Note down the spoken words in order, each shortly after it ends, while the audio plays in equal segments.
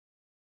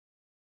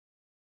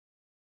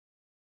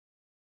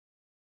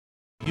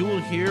You will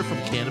hear from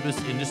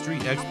cannabis industry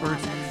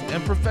experts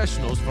and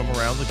professionals from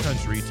around the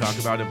country talk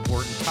about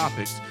important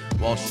topics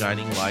while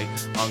shining light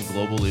on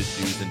global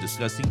issues and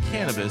discussing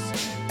cannabis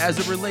as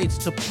it relates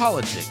to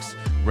politics,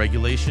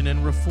 regulation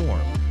and reform,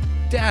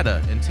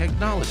 data and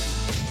technology,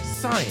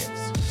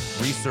 science,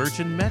 research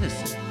and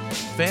medicine,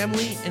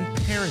 family and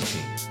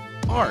parenting,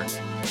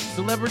 art,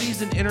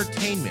 celebrities and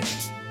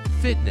entertainment,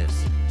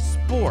 fitness,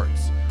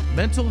 sports,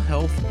 mental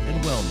health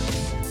and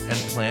wellness, and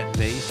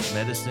plant-based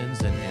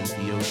medicines and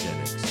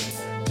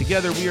entheogenics.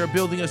 Together, we are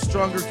building a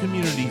stronger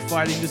community,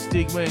 fighting the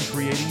stigma and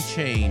creating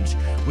change.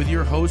 With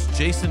your hosts,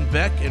 Jason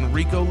Beck and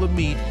Rico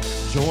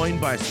Lamitte,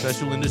 joined by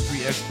special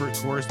industry expert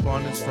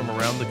correspondents from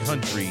around the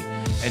country,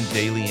 and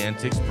daily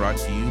antics brought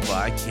to you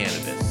by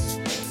Cannabis.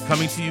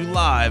 Coming to you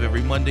live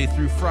every Monday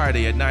through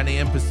Friday at 9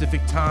 a.m.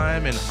 Pacific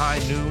Time and high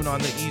noon on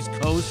the East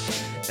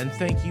Coast. And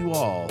thank you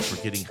all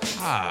for getting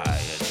high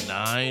at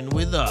 9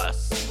 with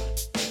us.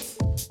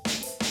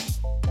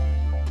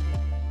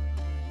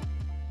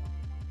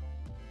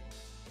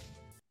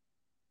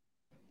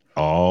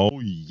 Oh,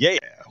 yeah.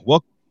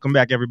 Welcome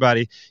back,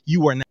 everybody.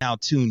 You are now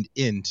tuned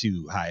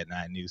into High at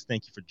 9 News.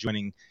 Thank you for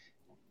joining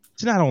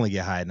to not only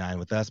get High at 9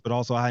 with us, but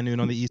also high noon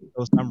on the East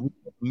Coast. I'm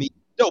Rico Lamitte,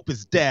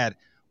 dopest dad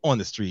on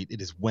the street.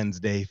 It is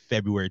Wednesday,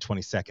 February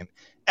 22nd,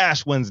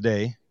 Ash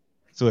Wednesday.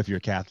 So if you're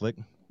Catholic,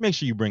 make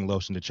sure you bring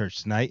lotion to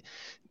church tonight.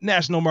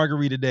 National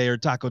Margarita Day or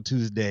Taco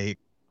Tuesday.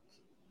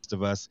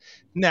 Of us,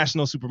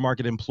 National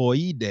Supermarket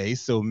Employee Day.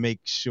 So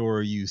make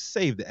sure you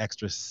save the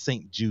extra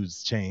St.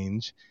 Jude's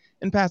change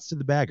and pass to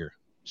the bagger.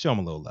 Show them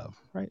a little love,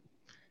 right?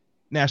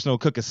 National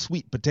Cook a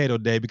Sweet Potato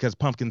Day because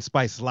pumpkin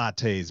spice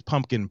lattes,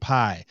 pumpkin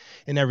pie,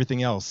 and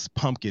everything else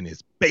pumpkin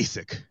is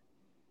basic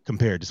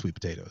compared to sweet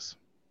potatoes.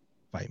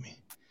 Fight me.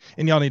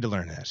 And y'all need to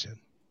learn that shit.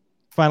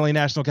 Finally,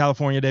 National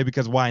California Day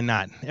because why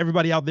not?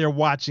 Everybody out there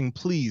watching,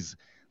 please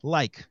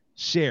like,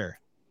 share,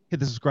 hit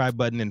the subscribe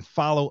button, and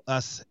follow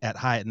us at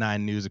High at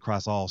 9 News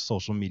across all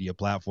social media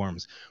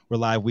platforms. We're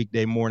live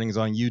weekday mornings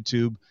on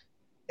YouTube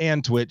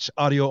and Twitch,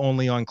 audio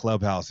only on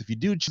Clubhouse. If you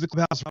do choose the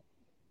Clubhouse,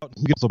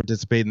 you can also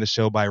participate in the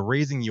show by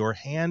raising your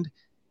hand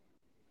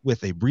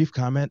with a brief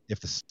comment if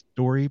the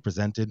story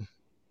presented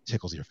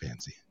tickles your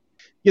fancy.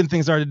 Getting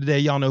things started today,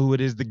 y'all know who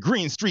it is, the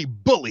Green Street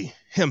Bully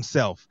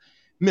himself,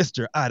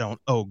 Mr. I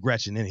don't owe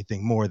Gretchen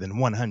anything more than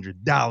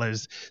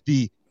 $100,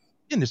 the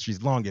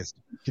industry's longest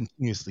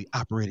continuously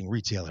operating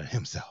retailer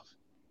himself,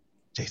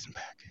 Jason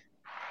Beck.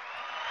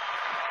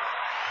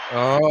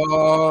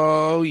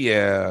 Oh,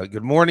 yeah.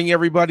 Good morning,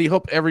 everybody.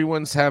 Hope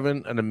everyone's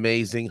having an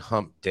amazing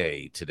hump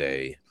day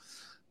today.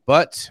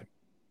 But,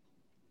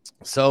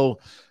 so,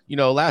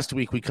 last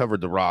week we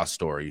covered the Raw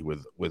story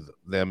with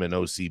them and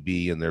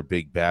OCB and their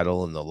big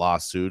battle and the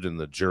lawsuit and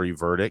the jury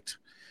verdict.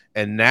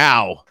 And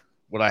now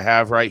what I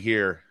have right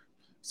here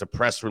is a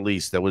press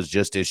release that was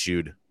just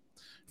issued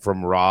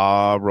from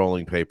Raw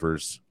Rolling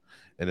Papers,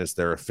 and it's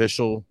their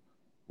official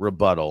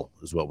rebuttal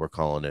is what we're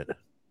calling it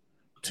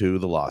to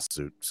the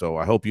lawsuit. So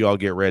I hope you all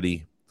get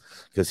ready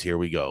because here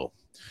we go.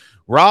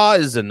 Raw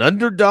is an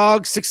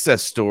underdog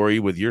success story.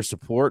 With your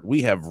support,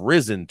 we have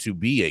risen to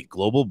be a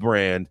global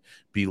brand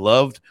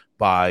beloved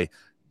by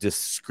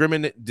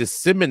disseminating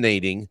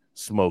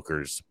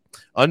smokers.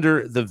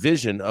 Under the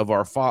vision of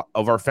our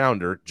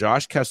founder,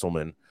 Josh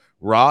Kesselman,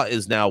 Raw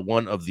is now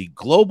one of the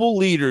global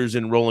leaders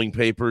in rolling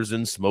papers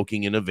and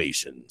smoking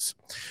innovations.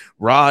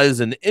 Raw is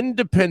an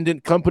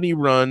independent company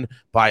run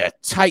by a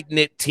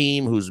tight-knit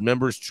team whose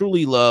members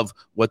truly love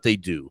what they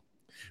do.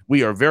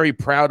 We are very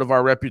proud of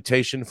our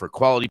reputation for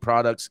quality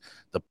products,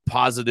 the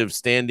positive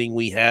standing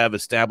we have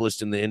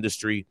established in the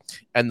industry,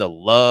 and the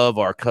love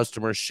our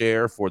customers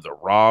share for the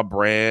Raw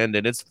brand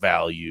and its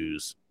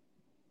values.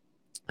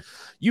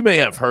 You may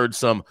have heard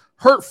some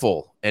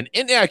hurtful and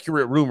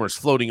inaccurate rumors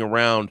floating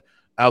around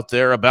out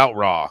there about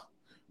Raw.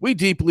 We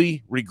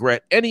deeply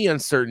regret any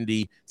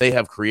uncertainty they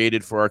have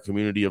created for our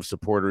community of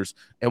supporters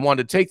and want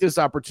to take this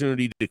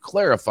opportunity to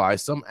clarify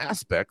some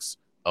aspects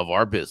of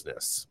our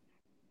business.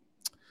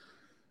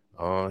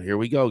 Here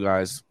we go,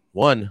 guys.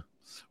 1,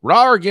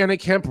 Raw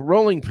organic hemp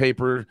rolling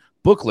paper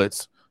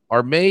booklets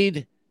are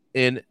made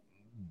in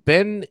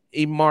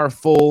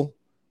Benimarful,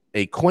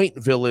 a quaint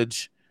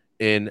village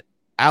in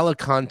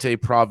Alicante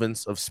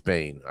province of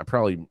Spain. I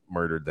probably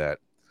murdered that.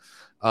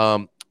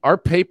 Our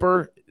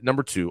paper,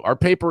 number 2, our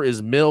paper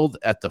is milled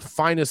at the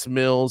finest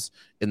mills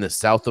in the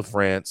south of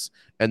France,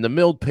 and the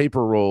milled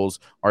paper rolls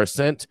are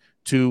sent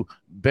to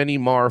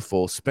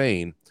Benimarful,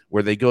 Spain,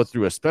 where they go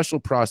through a special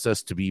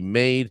process to be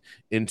made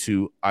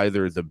into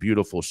either the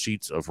beautiful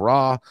sheets of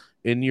Raw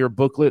in your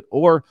booklet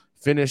or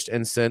finished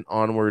and sent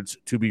onwards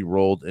to be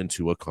rolled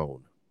into a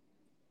cone.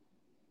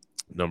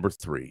 Number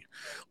 3,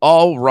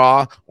 all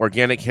Raw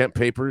organic hemp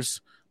papers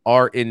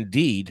are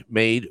indeed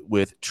made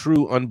with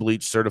true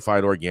unbleached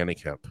certified organic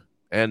hemp.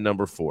 And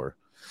number 4,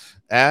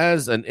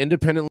 as an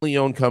independently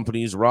owned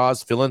company's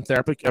Raw's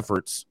philanthropic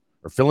efforts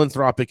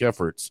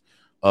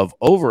of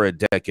over a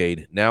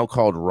decade, now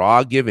called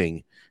Raw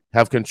Giving,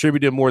 have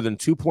contributed more than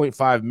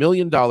 $2.5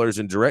 million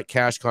in direct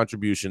cash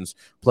contributions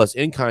plus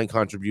in-kind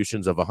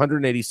contributions of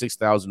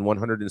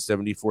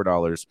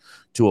 $186,174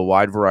 to a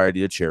wide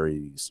variety of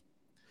charities.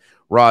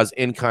 Raw's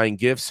in-kind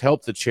gifts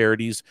helped the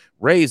charities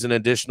raise an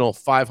additional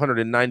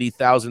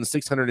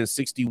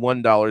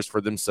 $590,661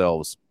 for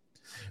themselves.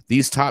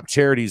 These top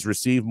charities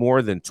received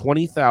more than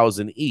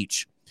 $20,000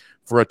 each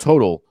for a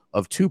total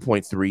of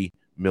 $2.3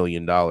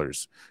 million.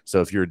 So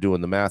if you're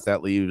doing the math,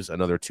 that leaves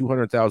another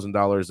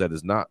 $200,000 that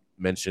is not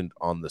mentioned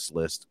on this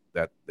list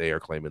that they are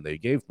claiming they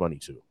gave money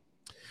to.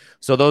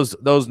 So those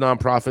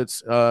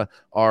nonprofits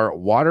are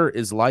Water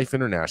is Life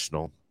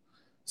International,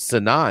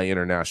 Sinai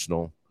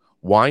International,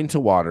 Wine to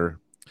Water,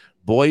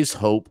 Boys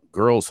Hope,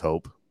 Girls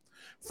Hope,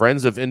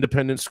 Friends of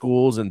Independent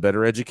Schools and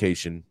Better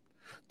Education,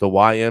 the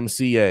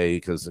YMCA,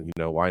 because,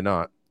 why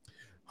not?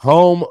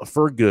 Home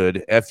for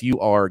Good,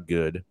 FUR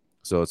Good.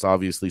 So it's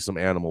obviously some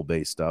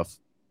animal-based stuff.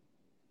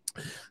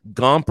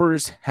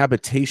 Gompers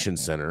Habitation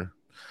Center,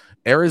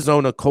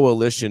 Arizona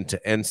Coalition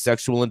to End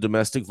Sexual and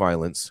Domestic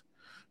Violence,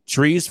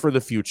 Trees for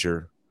the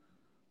Future,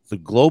 the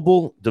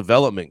Global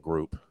Development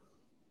Group,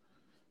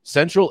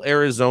 Central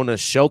Arizona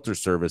Shelter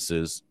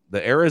Services,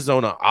 the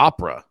Arizona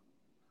Opera.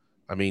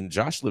 I mean,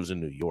 Josh lives in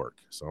New York,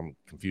 so I'm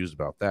confused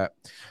about that.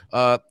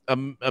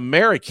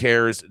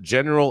 AmeriCare's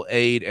General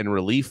Aid and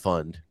Relief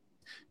Fund,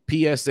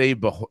 PSA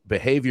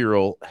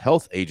Behavioral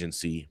Health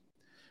Agency,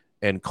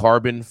 and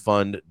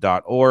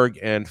carbonfund.org.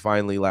 And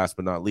finally, last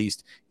but not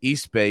least,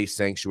 East Bay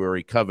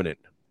Sanctuary Covenant.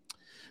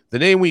 The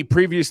name we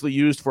previously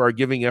used for our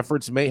giving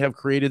efforts may have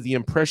created the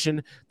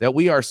impression that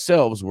we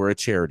ourselves were a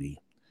charity.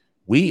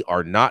 We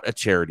are not a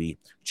charity.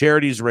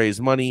 Charities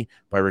raise money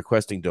by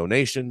requesting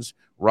donations.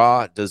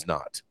 Raw does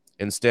not.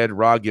 Instead,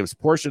 Raw gives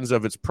portions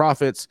of its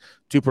profits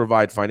to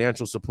provide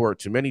financial support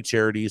to many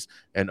charities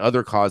and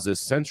other causes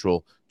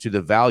central to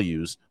the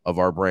values of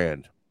our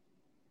brand.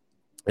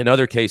 In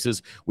other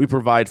cases, we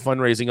provide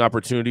fundraising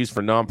opportunities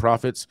for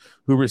nonprofits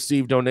who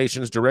receive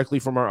donations directly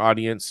from our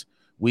audience.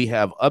 We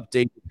have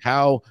updated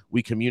how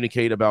we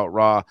communicate about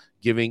Raw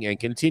giving and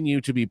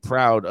continue to be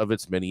proud of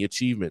its many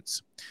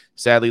achievements.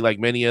 Sadly, like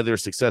many other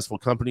successful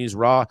companies,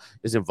 Raw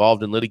is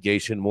involved in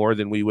litigation more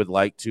than we would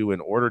like to in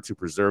order to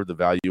preserve the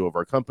value of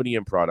our company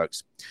and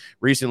products.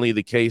 Recently,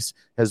 the case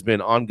has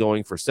been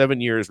ongoing for 7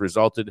 years,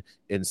 resulted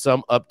in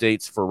some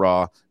updates for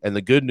Raw, and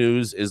the good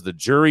news is the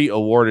jury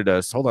awarded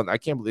us, hold on, I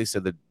can't believe they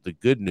said that the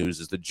good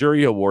news is the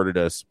jury awarded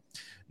us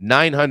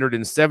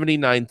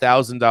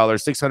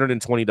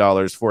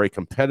 $979,620 for a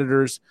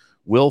competitor's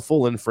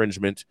willful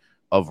infringement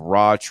of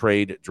Raw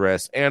trade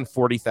dress and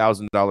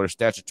 $40,000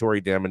 statutory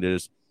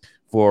damages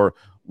for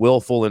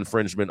willful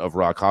infringement of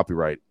Raw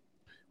copyright.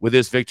 With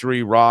this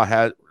victory, Raw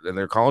has, and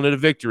they're calling it a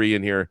victory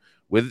in here,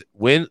 with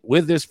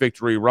this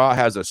victory, Raw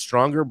has a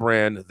stronger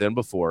brand than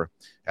before.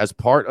 As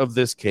part of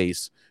this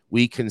case,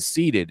 we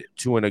conceded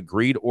to an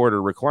agreed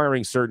order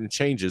requiring certain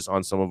changes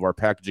on some of our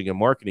packaging and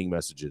marketing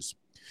messages.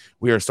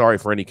 We are sorry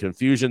for any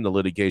confusion the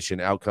litigation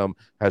outcome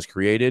has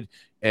created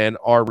and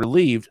are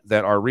relieved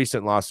that our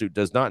recent lawsuit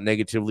does not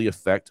negatively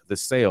affect the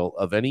sale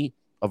of any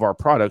of our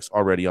products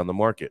already on the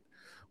market.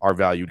 Our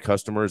valued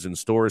customers and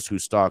stores who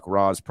stock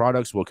Raw's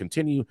products will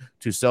continue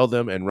to sell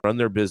them and run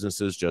their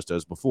businesses just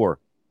as before.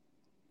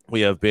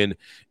 We have been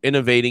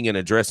innovating and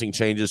addressing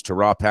changes to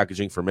Raw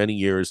packaging for many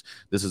years.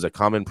 This is a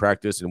common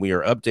practice, and we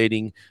are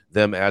updating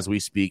them as we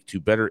speak to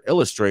better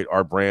illustrate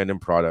our brand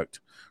and product.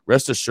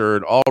 Rest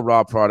assured, all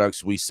Raw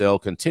products we sell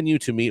continue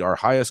to meet our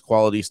highest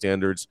quality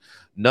standards.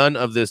 None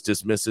of this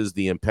dismisses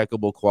the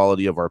impeccable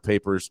quality of our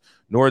papers,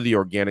 nor the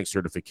organic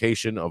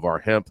certification of our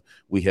hemp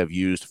we have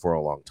used for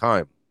a long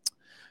time.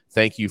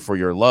 Thank you for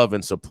your love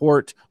and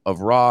support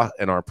of Raw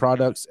and our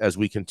products as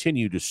we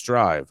continue to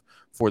strive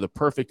for the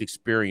perfect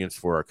experience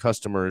for our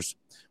customers.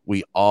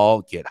 We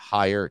all get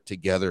higher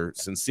together.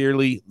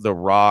 Sincerely, the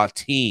Raw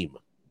team.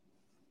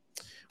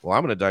 Well,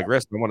 I'm going to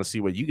digress. I want to see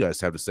what you guys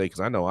have to say because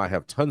I know I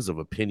have tons of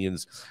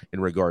opinions in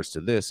regards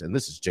to this. And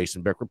this is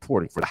Jason Beck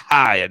reporting for the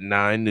High at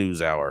 9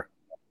 News Hour.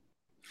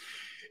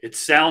 It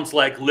sounds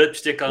like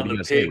lipstick on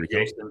the pig,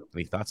 Jason.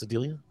 Any thoughts,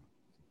 Adelia?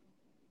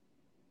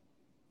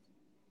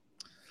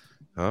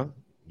 Huh?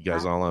 You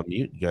guys all on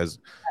mute? You guys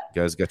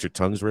got your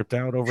tongues ripped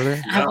out over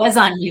there? I was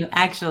on mute,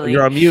 actually.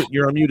 You're on mute.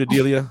 You're on mute,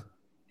 Adelia.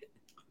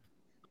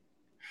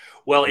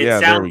 Well,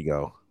 there we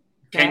go.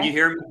 Can you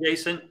hear me,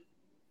 Jason?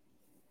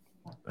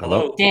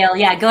 Hello, Dale.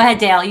 Yeah, go ahead,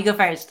 Dale. You go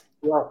first.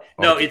 Well,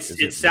 no, it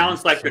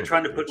sounds like they're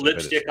trying to put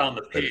lipstick on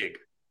the pig.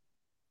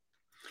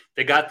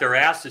 They got their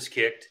asses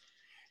kicked,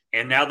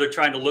 and now they're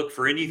trying to look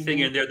for anything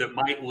in there that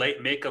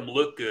might make them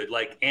look good,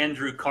 like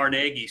Andrew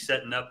Carnegie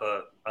setting up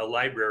a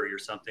library or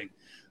something.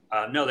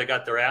 No, they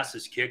got their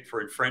asses kicked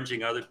for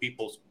infringing other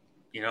people's,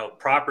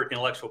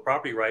 intellectual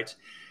property rights,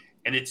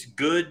 and it's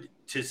good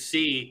to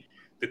see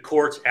the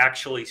courts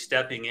actually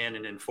stepping in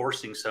and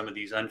enforcing some of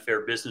these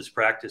unfair business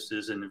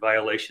practices and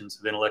violations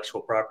of intellectual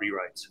property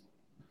rights.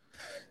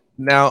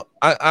 Now,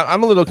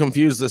 I'm a little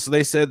confused. So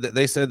they said that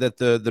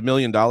the $1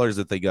 million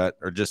that they got,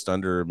 or just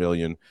under $1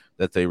 million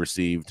that they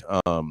received,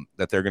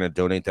 that they're going to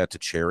donate that to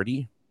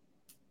charity.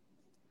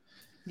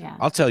 Yeah.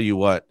 I'll tell you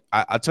what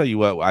I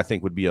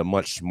think would be a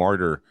much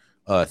smarter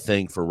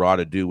thing for Raw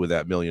to do with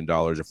that $1 million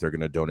if they're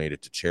going to donate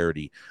it to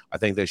charity. I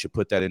think they should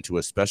put that into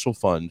a special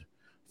fund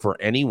for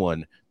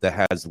anyone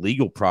that has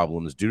legal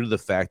problems due to the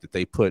fact that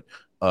they put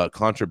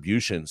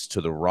contributions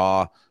to the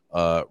Raw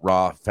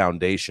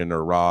Foundation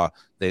or Raw,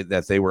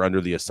 that they were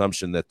under the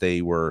assumption that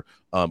they were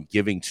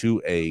giving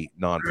to a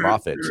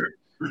nonprofit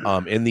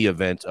in the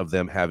event of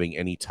them having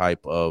any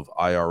type of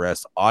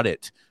IRS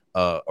audit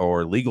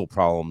or legal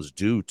problems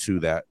due to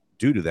that.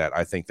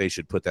 I think they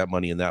should put that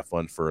money in that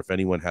fund for if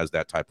anyone has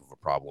that type of a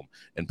problem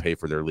and pay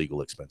for their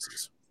legal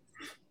expenses.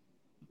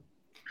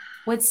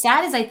 What's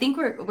sad is I think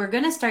we're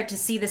going to start to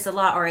see this a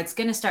lot, or it's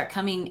going to start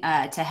coming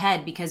to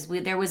head, because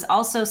there was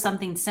also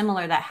something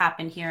similar that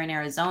happened here in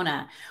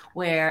Arizona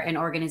where an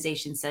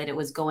organization said it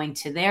was going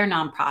to their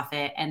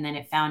nonprofit, and then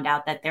it found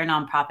out that their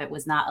nonprofit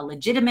was not a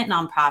legitimate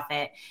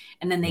nonprofit,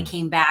 and then they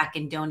came back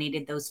and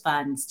donated those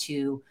funds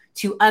to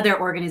other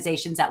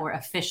organizations that were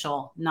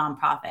official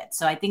nonprofits.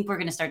 So I think we're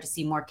going to start to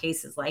see more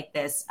cases like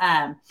this.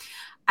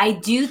 I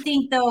do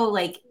think, though,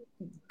 like,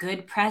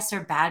 good press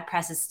or bad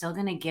press is still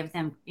going to give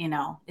them,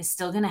 is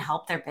still going to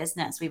help their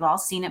business. We've all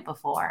seen it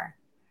before.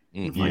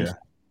 Mm-hmm. Yeah.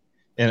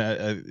 And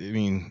I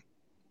mean,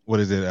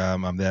 what is it?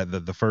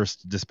 That the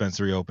first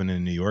dispensary open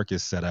in New York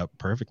is set up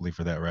perfectly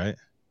for that, right?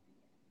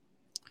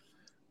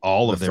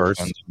 All of their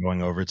funds are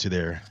going over to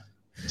their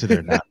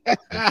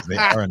nonprofit. They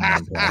are a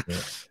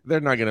nonprofit. They're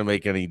not going to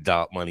make any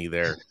dot money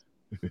there.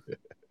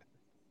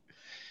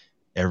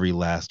 Every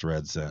last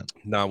red cent.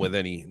 Not with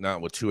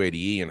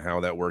 280E and how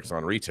that works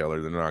on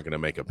retailer. They're not going to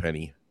make a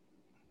penny.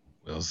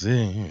 We'll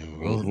see.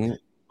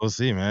 We'll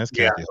see, man. It's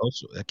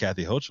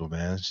Kathy Hochul,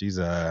 man. She's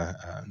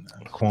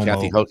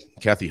Cuomo.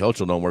 Kathy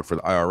Hochul don't work for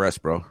the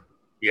IRS, bro.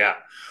 Yeah.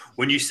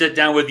 When you sit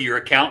down with your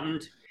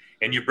accountant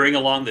and you bring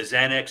along the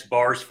Xanax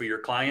bars for your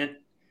client,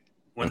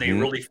 when they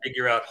really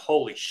figure out,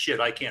 holy shit,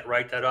 I can't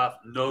write that off.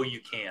 No, you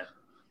can't.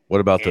 What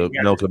about the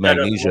milk of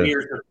magnesia?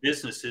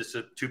 Businesses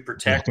to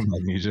protect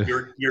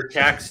your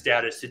tax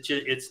status.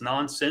 It's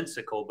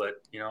nonsensical,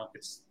 but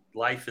it's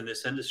life in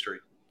this industry.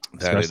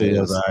 Especially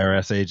those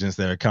IRS agents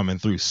that are coming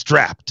through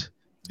strapped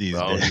these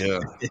days. Yeah.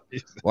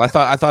 Well,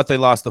 I thought they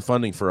lost the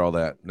funding for all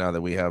that. Now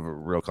that we have a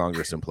real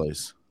Congress in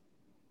place.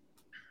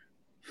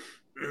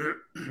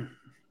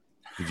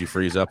 Did you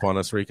freeze up on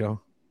us,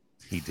 Rico?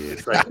 He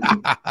did.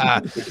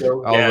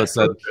 All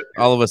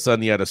of a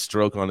sudden, he had a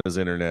stroke on his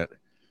internet.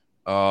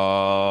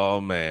 Oh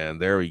man,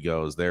 there he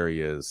goes. There he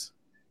is.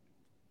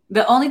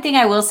 The only thing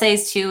I will say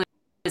is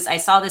I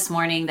saw this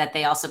morning that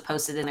they also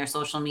posted in their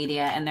social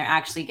media, and they're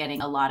actually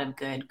getting a lot of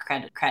good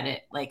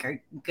credit,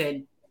 or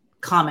good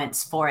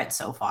comments for it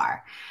so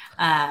far.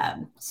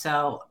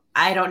 So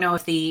I don't know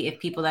if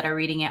people that are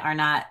reading it are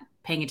not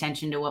paying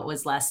attention to what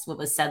was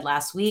said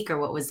last week, or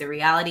what was the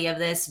reality of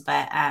this,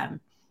 but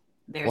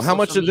how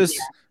much of this,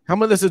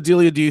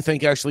 Adelia, do you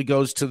think actually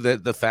goes to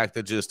the fact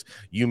that just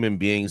human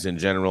beings in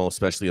general,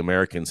 especially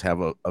Americans, have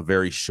a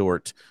very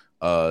short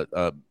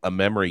a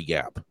memory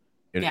gap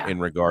in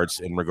regards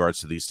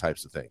to these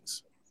types of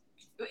things?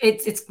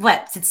 It's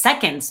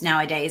seconds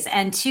nowadays,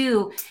 and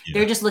two,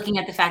 they're just looking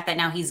at the fact that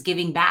now he's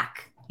giving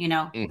back.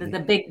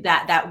 The big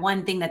that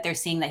one thing that they're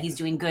seeing that he's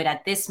doing good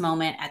at this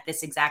moment, at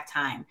this exact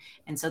time,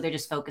 and so they're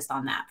just focused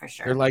on that for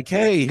sure. They're like,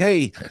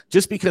 hey,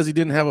 just because he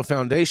didn't have a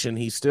foundation,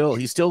 he still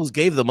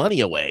gave the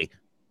money away.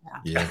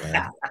 Yeah,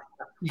 man.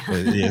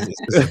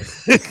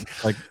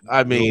 Like,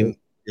 I mean,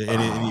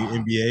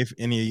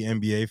 any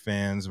NBA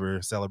fans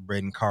were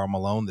celebrating Karl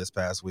Malone this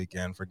past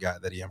weekend.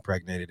 Forgot that he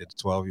impregnated a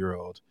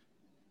 12-year-old.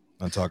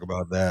 I'll talk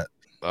about that.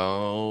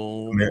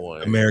 Oh,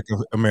 boy.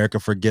 America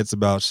forgets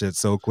about shit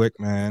so quick,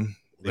 man.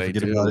 They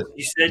forget about it.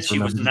 You said she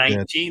was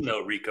 19,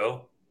 though,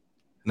 Rico.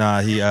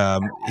 Nah, he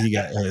got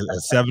a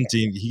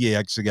 17. He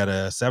actually got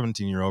a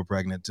 17-year-old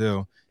pregnant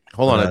too.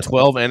 Hold on, a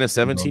 12 and a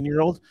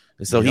 17-year-old.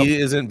 So he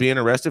isn't being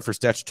arrested for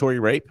statutory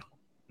rape?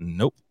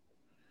 Nope.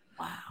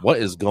 Wow. What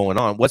is going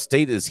on? What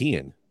state is he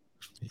in?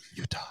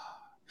 Utah.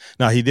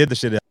 No, he did the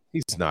shit.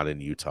 He's not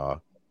in Utah.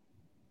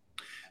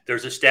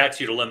 There's a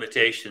statute of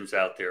limitations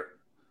out there,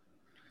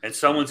 and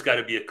someone's got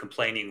to be a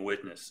complaining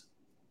witness.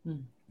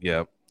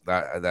 Yeah,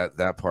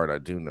 that part I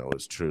do know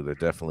is true. They're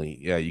definitely,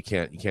 you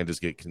can't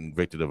just get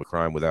convicted of a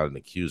crime without an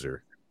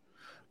accuser.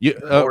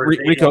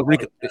 Rico,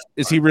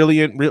 is he really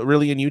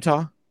in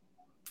Utah?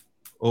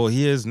 Oh,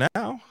 he is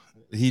now.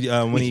 He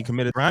when he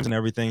committed crimes and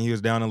everything, he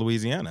was down in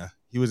Louisiana.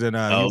 He was in.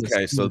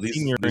 So these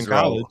in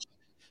college.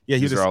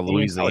 These are all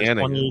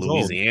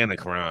Louisiana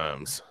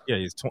crimes. Yeah,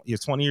 he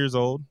was 20 years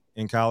old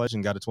in college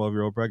and got a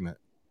 12-year-old pregnant.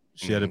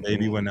 She had a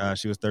baby when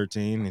she was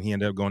 13, and he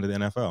ended up going to the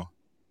NFL.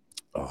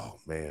 Oh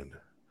man,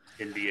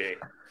 NBA.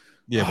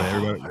 Yeah, but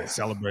everybody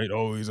celebrate.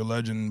 Oh, he's a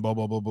legend. Blah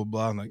blah blah blah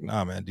blah. I'm like,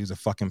 nah, man, dude's a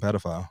fucking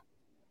pedophile.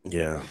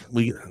 Yeah,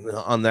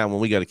 on that one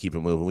we got to keep it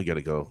moving. We got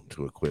to go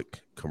to a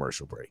quick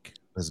commercial break.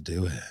 Let's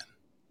do it.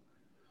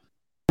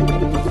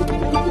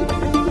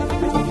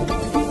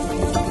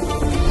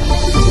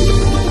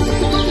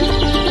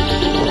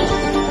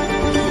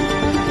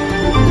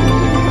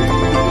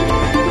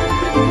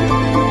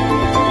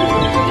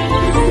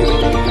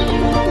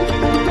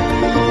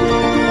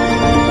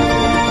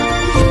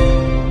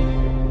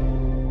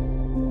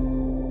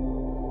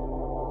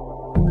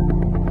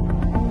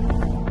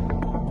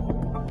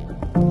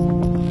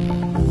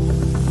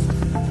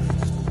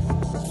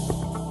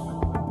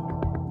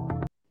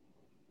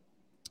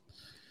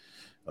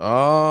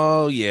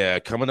 Oh, yeah.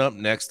 Coming up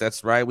next,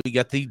 that's right. We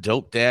got the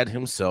dope dad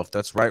himself.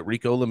 That's right,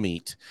 Rico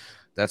Lamitte.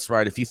 That's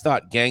right. If you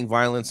thought gang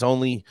violence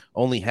only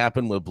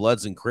happened with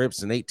Bloods and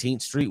Crips and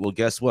 18th Street, well,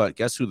 guess what?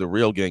 Guess who the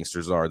real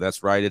gangsters are?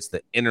 That's right. It's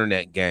the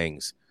internet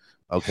gangs.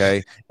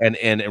 Okay.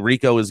 And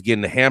Rico is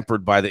getting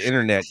hampered by the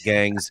internet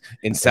gangs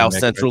in South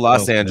Central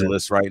Los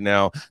Angeles right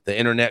now. The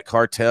internet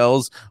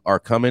cartels are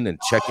coming and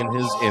checking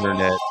his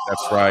internet.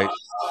 That's right.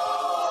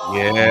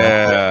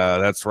 Yeah,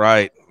 that's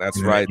right. That's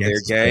right.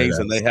 They're gangs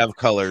and they have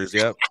colors.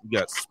 Yep. You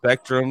got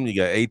Spectrum, you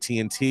got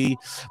AT&T.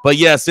 But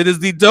yes, it is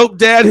the dope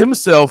dad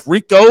himself,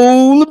 Rico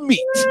Lamitte.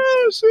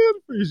 Shit,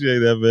 appreciate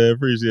that, man.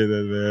 Appreciate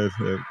that,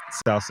 man.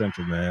 South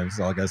Central, man.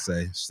 That's all I gotta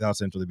say. South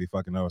Central, they be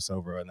fucking us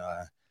over an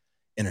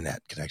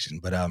internet connection.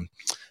 But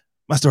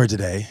my story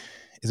today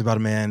is about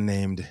a man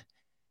named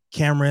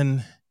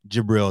Cameron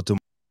Jibril.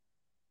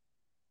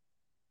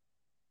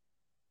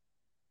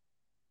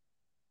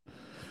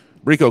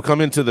 Rico, come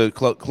into the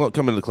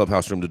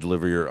clubhouse room to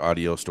deliver your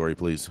audio story,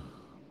 please.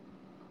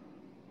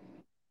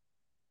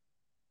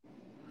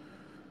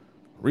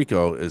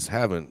 Rico is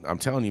I'm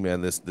telling you,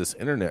 man, this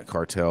internet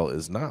cartel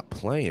is not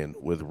playing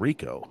with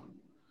Rico.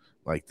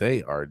 Like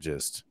they are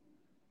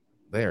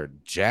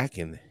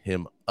jacking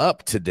him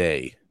up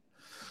today.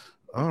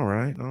 All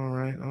right.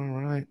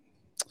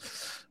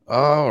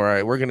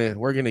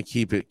 We're gonna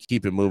keep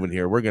it moving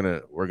here. We're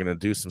gonna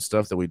do some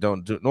stuff that we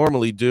don't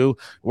normally do.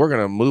 We're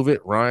gonna move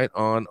it right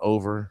on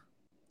over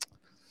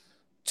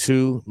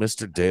to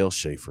Mr. Dale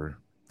Schaefer.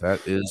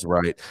 That is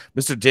right.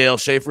 Mr. Dale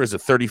Schaefer is a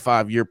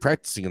 35-year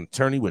practicing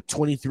attorney with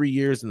 23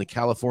 years in the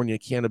California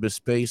cannabis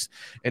space.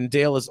 And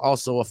Dale is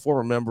also a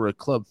former member of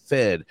Club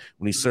Fed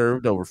when he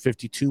served over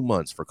 52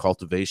 months for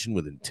cultivation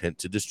with intent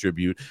to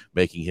distribute,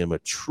 making him a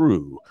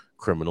true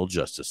criminal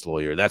justice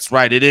lawyer. That's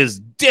right. It is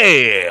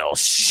Dale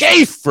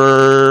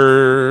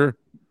Schaefer.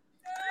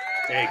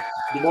 Hey,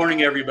 good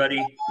morning,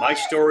 everybody. My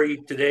story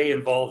today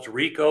involves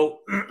Rico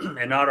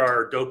and not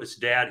our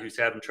dopest dad who's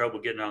having trouble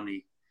getting on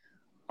the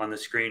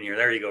screen here.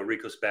 There you go.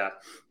 Rico's back.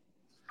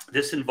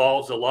 This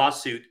involves a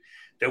lawsuit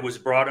that was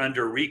brought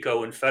under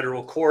Rico in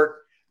federal court,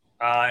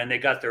 and they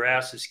got their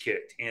asses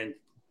kicked. And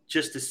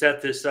just to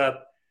set this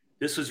up,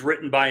 this was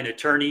written by an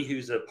attorney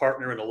who's a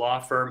partner in a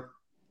law firm.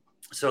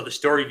 So the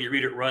story, if you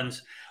read it,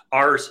 runs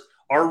our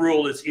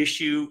rule is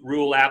issue,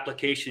 rule,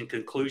 application,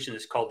 conclusion.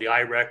 It's called the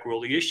IREC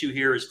rule. The issue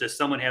here is, does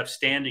someone have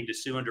standing to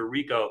sue under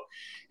Rico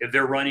if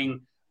they're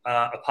running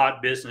a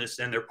pot business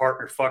and their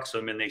partner fucks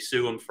them and they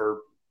sue them for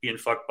being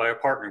fucked by a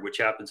partner, which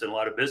happens in a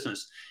lot of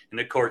business. And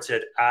the court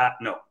said,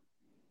 no.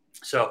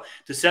 So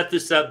to set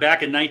this up,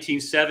 back in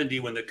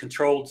 1970, when the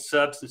Controlled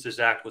Substances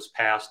Act was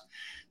passed,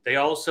 they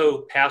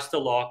also passed a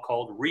law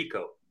called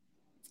RICO,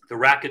 the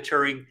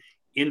Racketeering,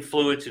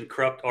 Influence, and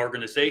Corrupt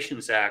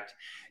Organizations Act.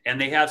 And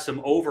they have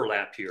some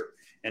overlap here.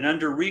 And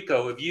under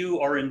RICO, if you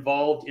are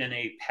involved in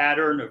a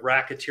pattern of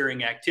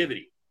racketeering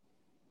activity,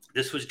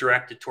 this was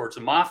directed towards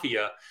the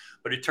mafia,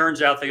 but it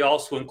turns out they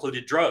also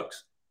included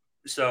drugs.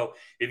 So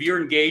if you're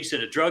engaged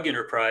in a drug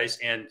enterprise,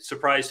 and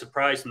surprise,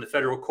 surprise, in the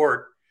federal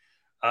court,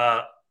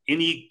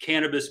 any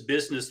cannabis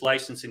business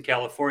license in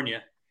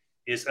California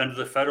is under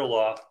the federal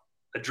law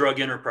a drug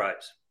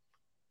enterprise.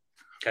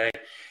 Okay.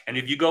 And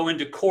if you go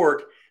into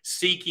court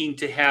seeking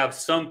to have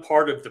some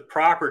part of the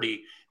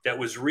property that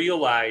was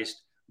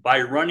realized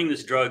by running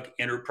this drug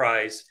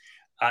enterprise,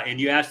 and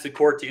you ask the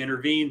court to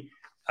intervene,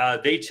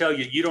 they tell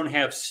you you don't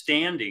have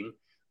standing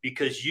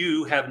because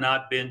you have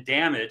not been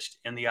damaged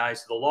in the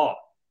eyes of the law.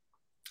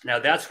 Now,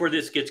 that's where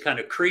this gets kind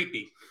of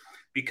creepy,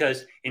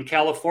 because in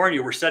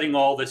California, we're setting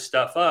all this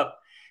stuff up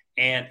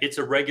and it's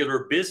a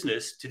regular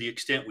business to the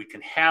extent we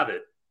can have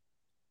it.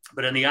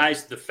 But in the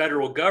eyes of the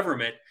federal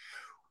government,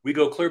 we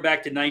go clear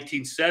back to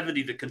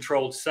 1970, the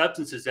Controlled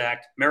Substances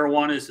Act.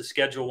 Marijuana is a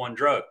Schedule I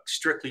drug,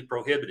 strictly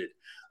prohibited.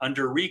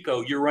 Under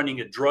RICO, you're running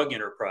a drug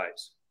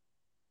enterprise.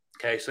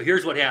 Okay, so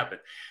here's what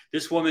happened.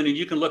 This woman, and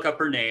you can look up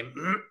her name.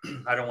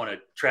 I don't want to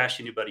trash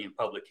anybody in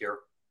public here,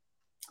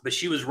 but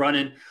she was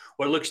running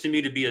what looks to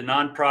me to be a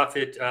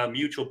nonprofit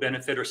mutual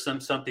benefit or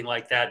something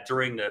like that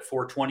during the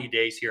 420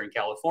 days here in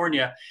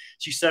California.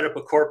 She set up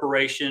a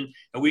corporation,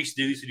 and we used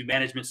to do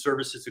management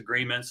services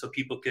agreements so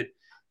people could,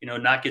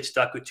 not get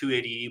stuck with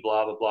 280E,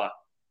 blah, blah, blah.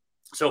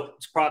 So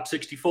Prop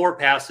 64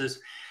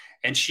 passes,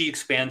 and she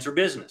expands her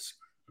business.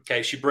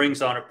 Okay, she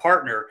brings on a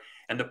partner,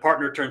 and the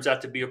partner turns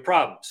out to be a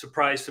problem.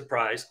 Surprise,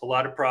 surprise, a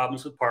lot of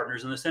problems with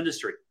partners in this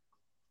industry.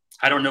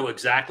 I don't know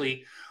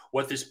exactly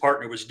what this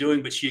partner was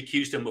doing, but she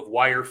accused him of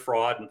wire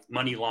fraud and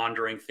money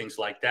laundering, things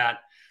like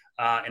that.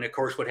 And of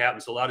course, what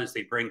happens a lot is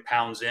they bring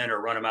pounds in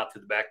or run them out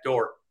through the back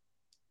door.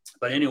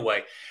 But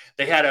anyway,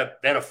 they had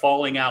a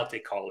falling out, they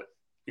call it.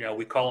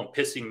 We call them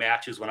pissing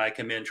matches when I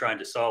come in trying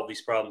to solve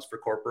these problems for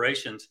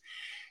corporations.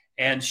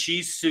 And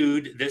she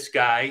sued this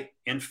guy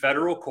in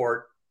federal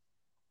court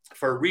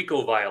for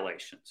RICO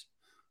violations.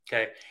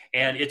 Okay.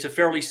 And it's a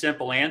fairly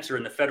simple answer.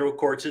 In the federal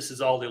courts, this is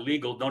all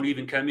illegal. Don't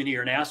even come in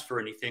here and ask for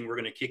anything. We're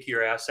going to kick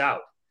your ass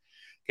out.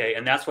 Okay.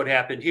 And that's what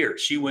happened here.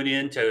 She went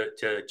in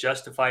to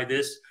justify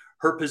this.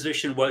 Her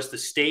position was the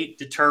state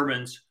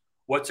determines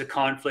what's a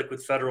conflict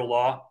with federal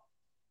law?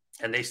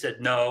 And they said,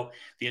 no,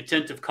 the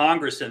intent of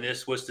Congress in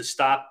this was to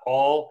stop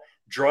all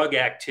drug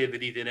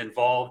activity that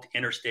involved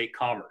interstate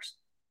commerce.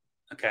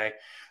 Okay.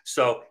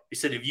 So he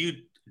said, if you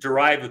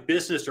derive a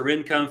business or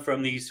income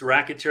from these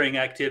racketeering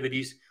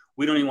activities,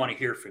 we don't even want to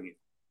hear from you.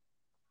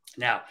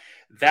 Now,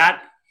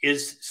 that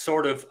is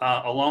sort of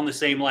along the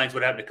same lines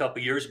what happened a couple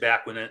of years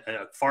back when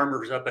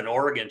farmers up in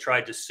Oregon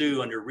tried to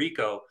sue under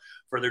RICO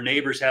for their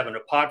neighbors having a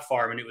pot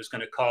farm, and it was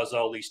going to cause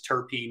all these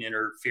terpene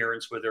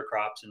interference with their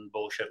crops and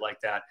bullshit like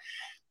that.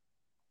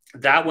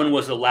 That one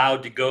was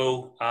allowed to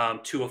go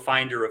to a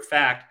finder of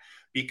fact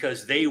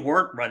because they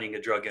weren't running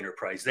a drug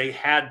enterprise. They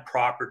had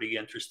property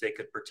interests they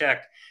could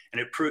protect, and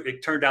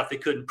it turned out they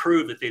couldn't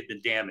prove that they'd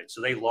been damaged,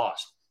 so they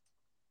lost.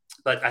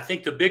 But I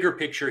think the bigger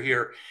picture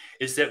here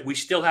is that we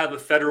still have a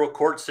federal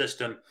court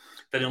system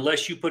that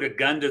unless you put a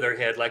gun to their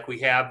head, like we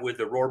have with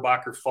the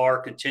Rohrabacher-Farr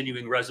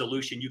continuing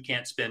resolution, you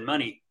can't spend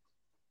money.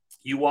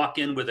 You walk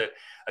in with a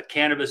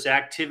cannabis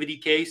activity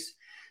case,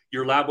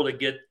 you're liable to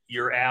get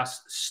your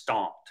ass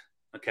stomped.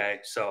 Okay,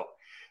 so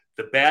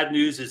the bad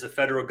news is the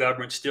federal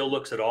government still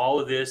looks at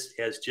all of this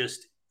as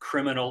just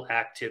criminal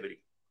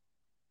activity.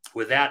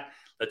 With that,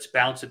 let's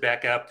bounce it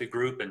back up the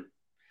group and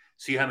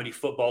see how many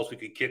footballs we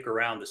could kick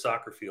around the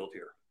soccer field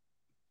here.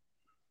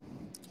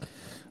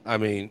 I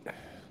mean,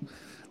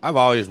 I've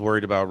always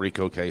worried about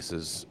RICO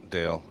cases,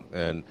 Dale,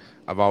 and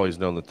I've always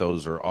known that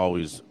those are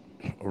always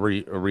a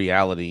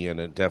reality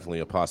and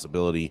definitely a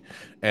possibility.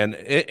 And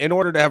in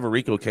order to have a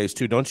RICO case,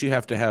 too, don't you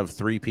have to have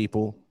 3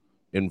 people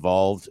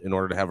involved in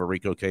order to have a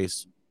RICO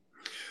case?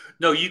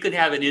 No, you can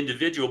have an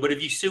individual, but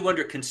if you sue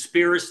under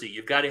conspiracy,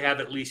 you've got to have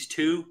at least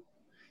 2.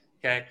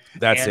 Okay,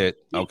 that's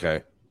it.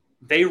 Okay.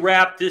 They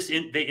wrap this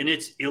in, and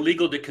it's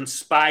illegal to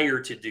conspire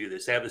to do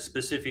this. They have a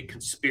specific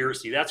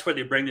conspiracy. That's where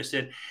they bring this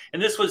in.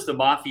 And this was the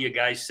mafia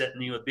guys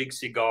setting you a big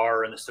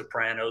cigar and the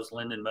Sopranos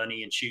lending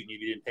money and shooting you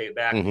if you didn't pay it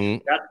back.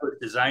 Mm-hmm. That's what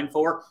it's designed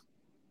for.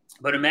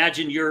 But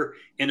imagine you're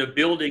in a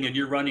building and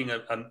you're running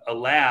a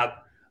lab,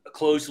 a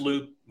closed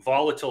loop,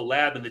 volatile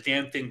lab, and the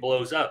damn thing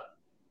blows up.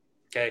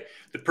 Okay.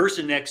 The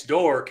person next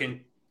door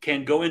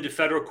can go into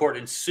federal court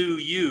and sue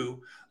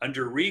you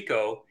under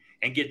RICO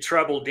and get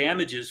treble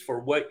damages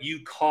for what you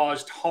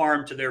caused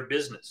harm to their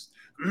business.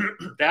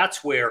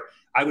 That's where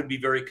I would be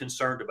very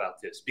concerned about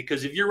this.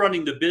 Because if you're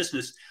running the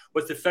business,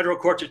 what the federal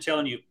courts are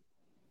telling you,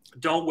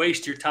 don't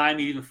waste your time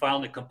even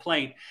filing a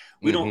complaint.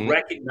 We don't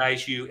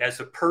recognize you as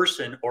a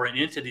person or an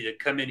entity to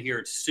come in here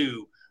and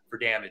sue for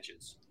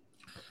damages.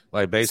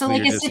 Like basically,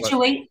 so like a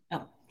situation.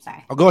 Oh,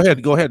 sorry. Oh, go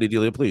ahead,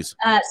 Adelia, please.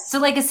 So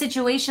like a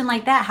situation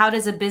like that, how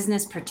does a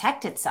business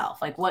protect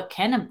itself? Like what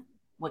can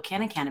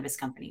a cannabis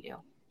company do?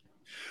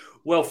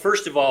 Well,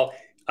 first of all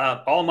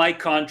my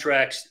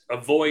contracts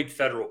avoid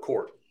federal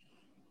court.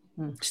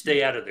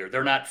 Stay out of there.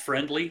 They're not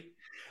friendly.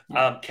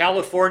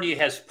 California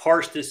has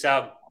parsed this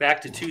out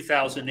back to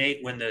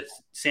 2008 when the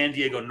San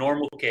Diego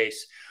Normal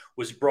case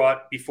was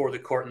brought before the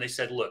court. And they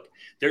said, look,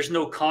 there's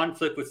no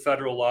conflict with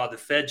federal law. The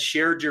feds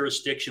share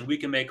jurisdiction. We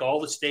can make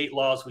all the state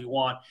laws we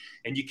want.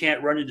 And you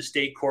can't run into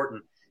state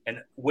court and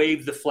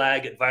wave the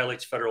flag. It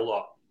violates federal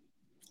law.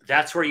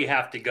 That's where you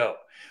have to go.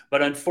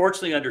 But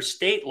unfortunately, under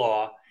state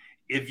law,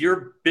 if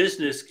your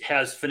business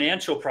has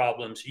financial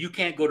problems, you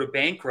can't go to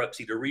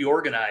bankruptcy to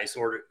reorganize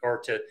or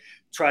to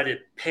try to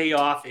pay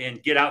off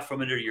and get out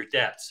from under your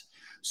debts.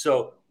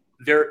 So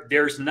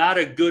there's not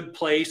a good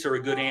place or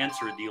a good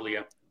answer,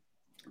 Adelia,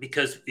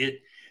 because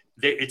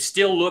it's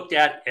still looked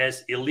at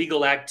as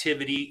illegal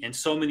activity in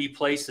so many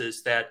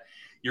places that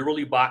you're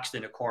really boxed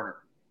in a corner.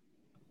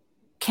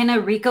 Can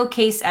a RICO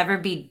case ever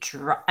be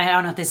dropped? I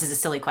don't know if this is a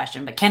silly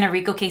question, but can a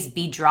RICO case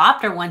be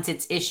dropped, or once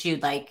it's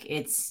issued, like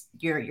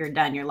you're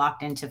done, you're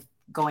locked into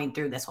going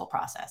through this whole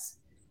process?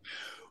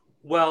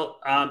 Well,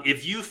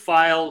 if you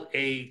file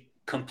a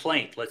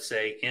complaint, let's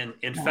say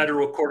in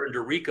federal court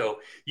under RICO,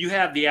 you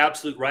have the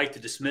absolute right to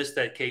dismiss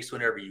that case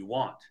whenever you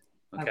want.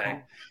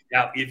 Okay.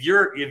 Now, if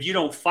you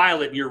don't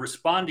file it and you're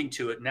responding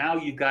to it, now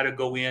you've got to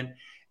go in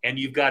and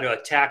you've got to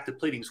attack the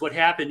pleadings. What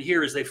happened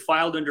here is they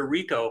filed under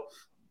RICO.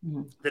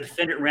 The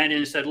defendant ran in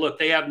and said, look,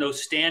 they have no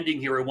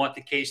standing here. I want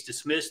the case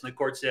dismissed. And the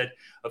court said,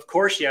 of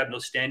course you have no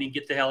standing.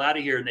 Get the hell out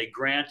of here. And they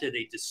granted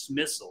a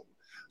dismissal.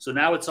 So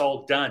now it's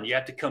all done. You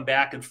have to come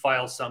back and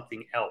file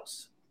something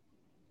else.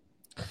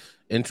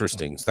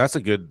 Interesting. So that's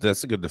a good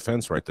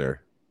defense right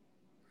there.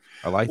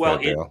 I like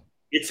that, Dale.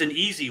 It's an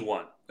easy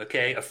one.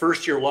 Okay. A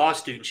first-year law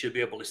student should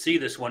be able to see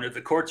this one. If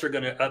the courts are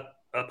going to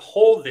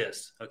uphold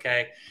this,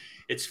 okay,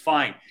 it's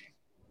fine.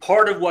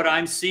 Part of what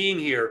I'm seeing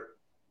here,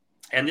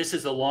 and this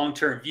is a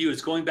long-term view,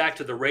 is going back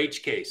to the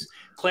Raich case.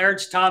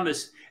 Clarence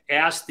Thomas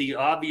asked the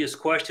obvious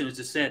question in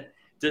dissent,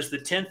 does the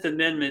 10th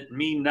Amendment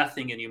mean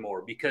nothing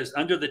anymore? Because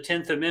under the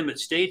 10th Amendment,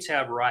 states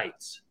have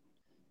rights.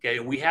 Okay,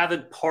 and we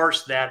haven't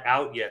parsed that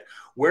out yet.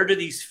 Where do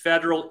these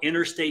federal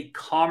interstate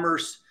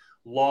commerce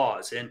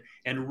laws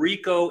and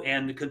RICO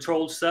and the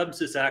Controlled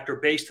Substances Act are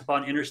based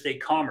upon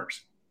interstate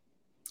commerce?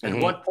 And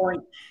at what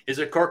point is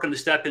a court going to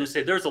step in and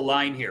say, there's a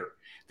line here?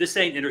 This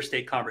ain't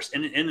interstate commerce.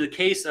 And in the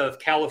case of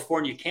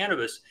California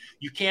cannabis,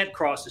 you can't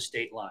cross the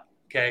state line.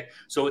 Okay.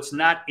 So it's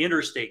not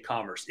interstate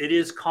commerce. It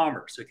is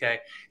commerce. Okay.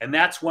 And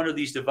that's one of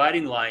these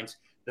dividing lines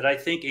that I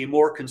think a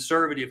more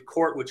conservative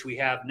court, which we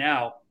have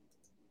now,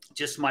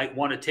 just might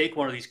want to take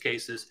one of these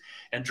cases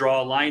and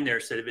draw a line there.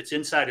 Said if it's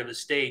inside of a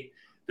state,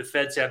 the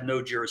feds have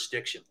no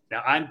jurisdiction.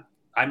 Now,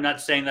 I'm not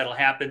saying that'll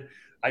happen.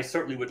 I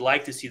certainly would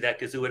like to see that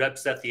because it would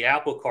upset the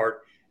apple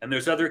cart. And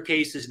there's other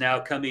cases now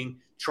coming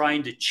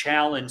trying to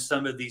challenge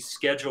some of these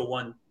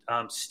Schedule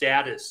I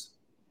status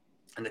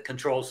and the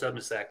Controlled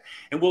Substance Act.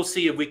 And we'll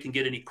see if we can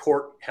get any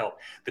court help.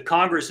 The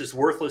Congress is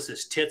worthless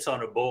as tits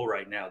on a bull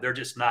right now. They're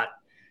just not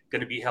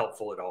going to be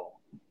helpful at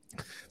all.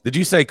 Did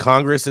you say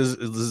Congress is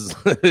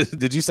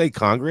did you say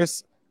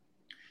Congress?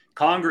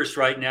 Congress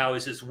right now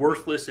is as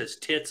worthless as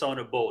tits on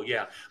a bull.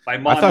 Yeah. My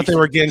mom I thought they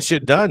were getting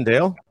shit done,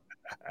 Dale.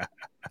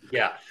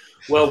 Yeah.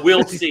 Well,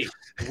 we'll see.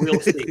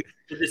 We'll see.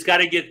 It's got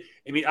to get,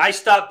 I mean, I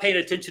stopped paying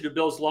attention to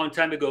bills a long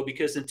time ago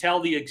because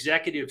until the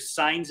executive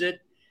signs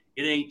it,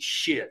 it ain't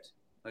shit.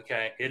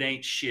 Okay. It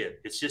ain't shit.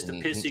 It's just a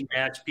pissing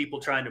match.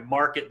 People trying to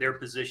market their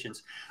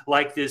positions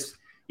like this,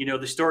 you know,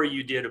 the story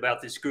you did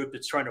about this group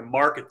that's trying to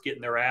market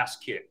getting their ass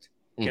kicked.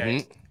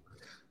 Okay.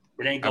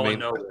 It ain't going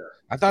nowhere.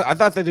 I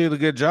thought they did a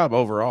good job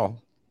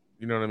overall.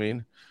 You know what I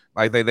mean?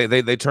 Like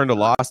they turned a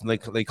loss and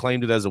they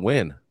claimed it as a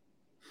win.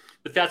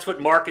 But that's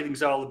what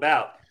marketing's all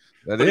about.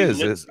 I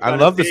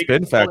love the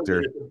spin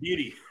factor.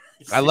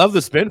 I love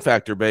the spin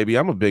factor, baby.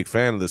 I'm a big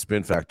fan of the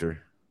spin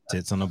factor.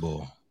 Tits on the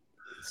bull.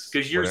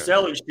 Because you're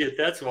selling shit.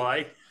 That's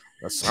why.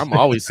 I'm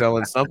always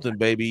selling something,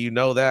 baby. You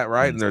know that,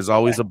 right? And there's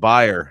always a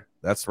buyer.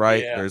 That's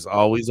right. Yeah. There's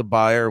always a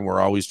buyer, and we're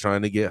always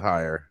trying to get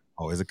higher.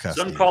 Always a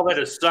customer. Some call that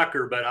a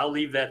sucker, but I'll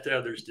leave that to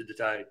others to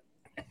decide.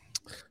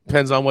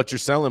 Depends on what you're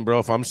selling, bro.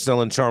 If I'm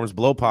selling Charms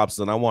Blow Pops,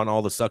 then I want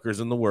all the suckers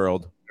in the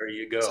world. There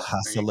you go. There's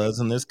hustlers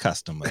and there's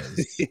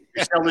customers.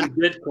 You're selling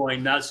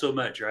Bitcoin, not so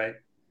much, right?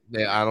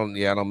 Yeah, I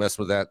don't mess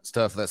with that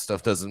stuff. That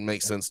stuff doesn't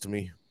make sense to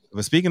me.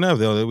 But speaking of,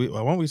 though,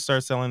 why don't we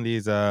start selling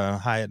these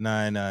High at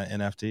 9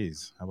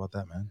 NFTs? How about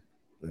that, man?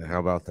 Yeah, how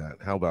about that?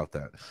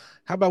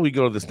 How about we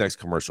go to this next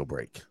commercial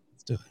break?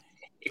 Let's do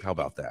it. How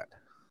about that?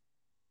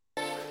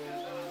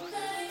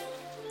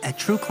 At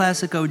True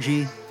Classic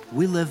OG,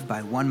 we live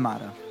by one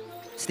motto.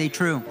 Stay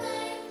true.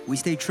 We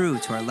stay true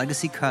to our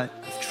legacy cut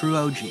of True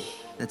OG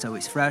that's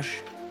always fresh,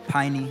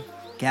 piney,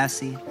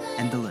 gassy,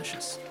 and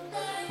delicious.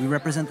 We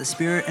represent the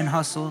spirit and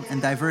hustle and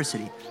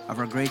diversity of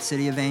our great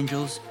city of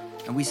Angels,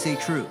 and we stay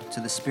true to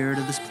the spirit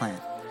of this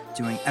plant,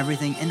 doing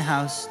everything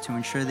in-house to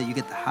ensure that you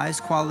get the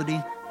highest quality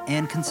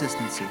and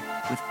consistency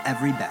with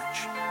every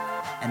batch.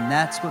 And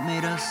that's what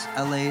made us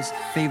LA's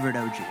favorite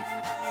OG.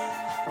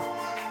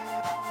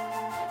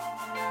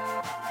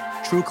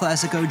 True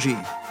Classic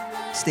OG.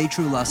 Stay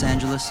true, Los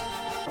Angeles.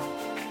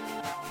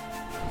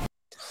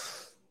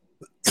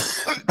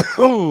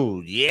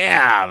 Oh,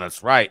 yeah,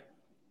 that's right.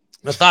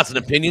 The thoughts and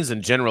opinions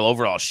and general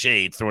overall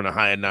shade thrown a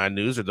High at 9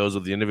 News are those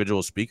of the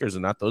individual speakers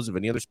and not those of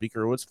any other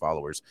speaker or its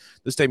followers.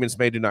 The statements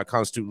made do not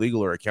constitute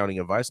legal or accounting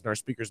advice, and our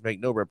speakers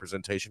make no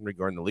representation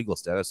regarding the legal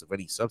status of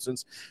any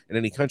substance in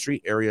any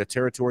country, area,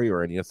 territory,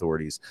 or any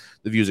authorities.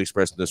 The views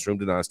expressed in this room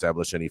do not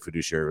establish any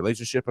fiduciary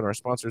relationship, and our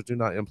sponsors do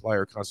not imply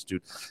or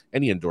constitute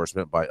any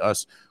endorsement by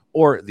us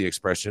or the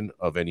expression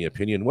of any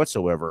opinion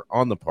whatsoever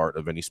on the part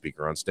of any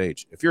speaker on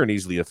stage. If you're an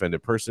easily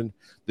offended person,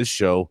 this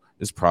show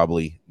is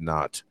probably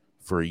not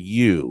for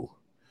you,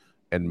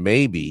 and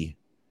maybe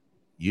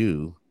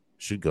you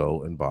should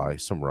go and buy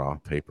some raw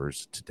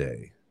papers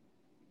today.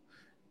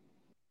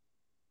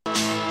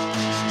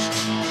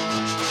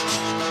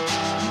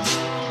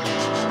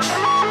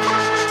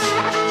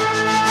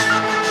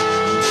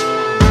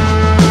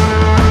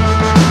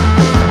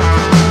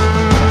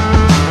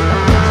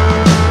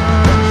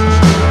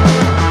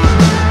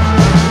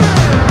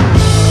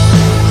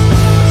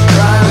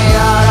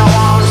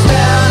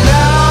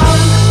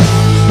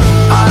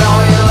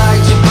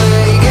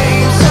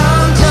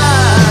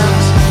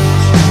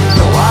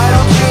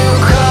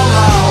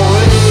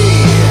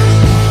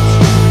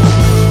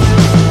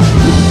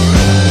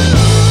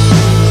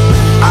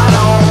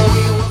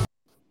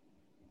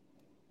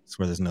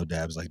 Where there's no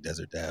dabs like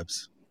Desert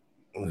Dabs.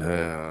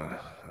 I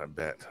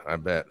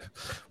bet.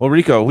 Well,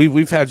 Rico,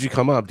 we've had you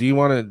come up. Do you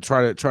want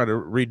to try to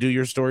redo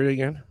your story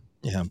again?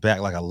 Yeah, I'm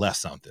back like I left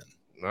something.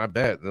 I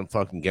bet. The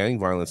fucking gang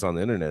violence on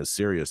the internet is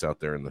serious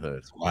out there in the hood.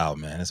 It's wild,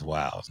 man. It's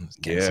wild.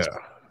 Yeah.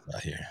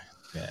 Out here.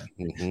 Yeah.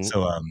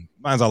 So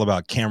mine's all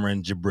about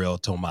Cameron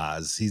Jabril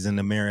Tomaz. He's an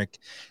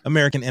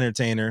American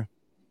entertainer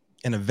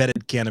and a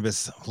vetted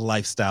cannabis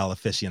lifestyle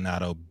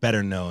aficionado,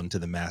 better known to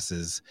the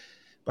masses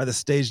by the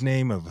stage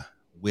name of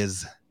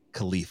Wiz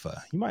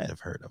Khalifa. You might have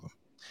heard of him.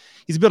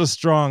 He's built a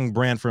strong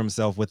brand for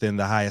himself within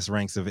the highest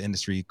ranks of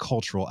industry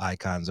cultural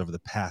icons over the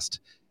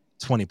past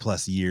 20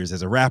 plus years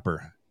as a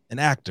rapper, an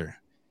actor,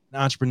 an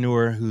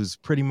entrepreneur who's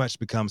pretty much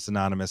become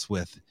synonymous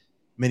with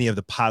many of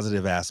the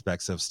positive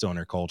aspects of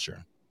stoner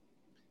culture.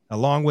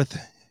 Along with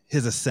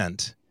his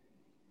ascent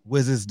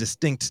Wiz's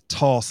distinct,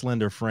 tall,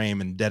 slender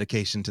frame and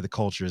dedication to the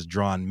culture has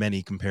drawn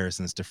many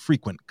comparisons to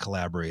frequent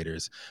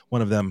collaborators.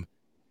 One of them,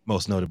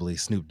 most notably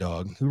Snoop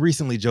Dogg, who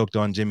recently joked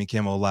on Jimmy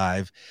Kimmel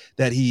Live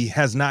that he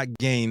has not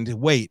gained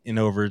weight in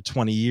over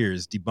 20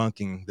 years,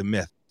 debunking the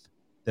myth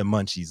that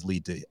munchies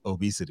lead to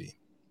obesity.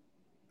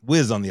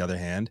 Wiz, on the other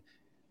hand,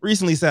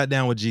 recently sat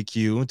down with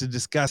GQ to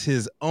discuss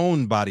his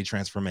own body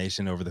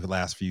transformation over the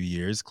last few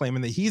years,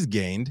 claiming that he's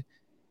gained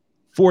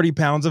 40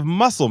 pounds of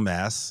muscle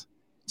mass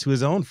to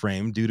his own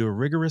frame due to a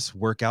rigorous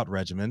workout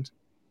regimen,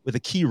 with a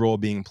key role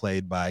being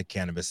played by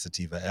cannabis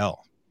sativa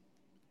L.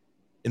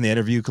 In the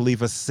interview,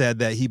 Khalifa said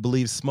that he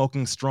believes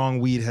smoking strong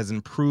weed has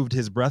improved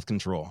his breath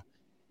control.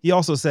 He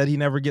also said he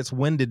never gets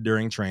winded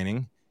during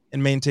training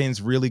and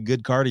maintains really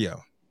good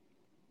cardio.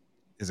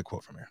 Is a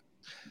quote from here.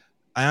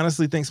 I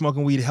honestly think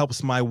smoking weed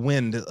helps my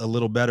wind a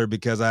little better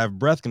because I have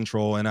breath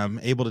control and I'm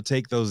able to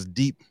take those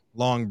deep,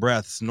 long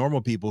breaths.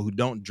 Normal people who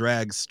don't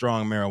drag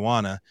strong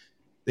marijuana,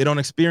 they don't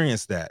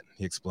experience that,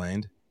 he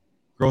explained.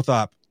 Growth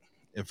Op,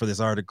 for this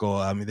article,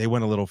 they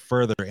went a little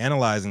further,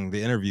 analyzing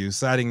the interview,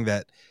 citing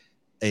that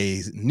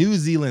a New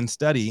Zealand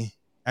study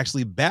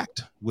actually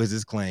backed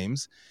Wiz's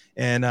claims,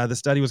 and the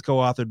study was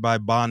co-authored by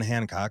Bon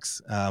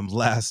Hancock's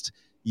last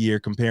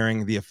year,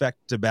 comparing the effect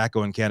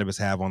tobacco and cannabis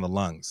have on the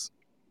lungs.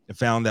 It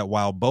found that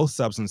while both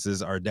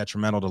substances are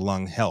detrimental to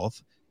lung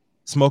health,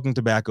 smoking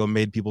tobacco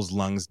made people's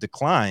lungs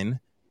decline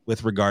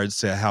with regards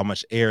to how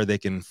much air they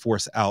can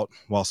force out,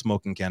 while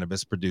smoking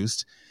cannabis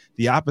produced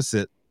the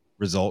opposite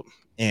result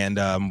and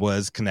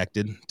was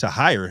connected to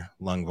higher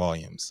lung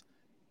volumes.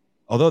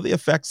 Although the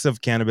effects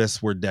of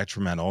cannabis were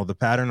detrimental, the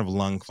pattern of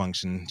lung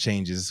function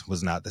changes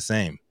was not the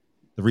same.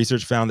 The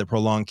research found that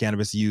prolonged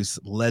cannabis use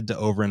led to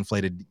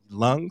overinflated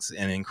lungs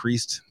and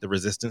increased the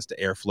resistance to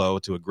airflow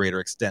to a greater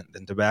extent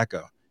than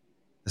tobacco.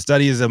 The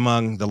study is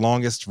among the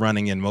longest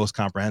running and most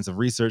comprehensive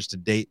research to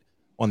date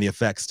on the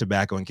effects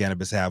tobacco and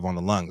cannabis have on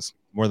the lungs.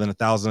 More than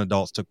 1,000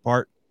 adults took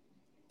part,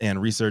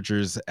 and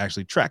researchers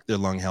actually tracked their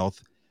lung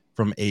health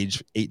from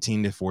age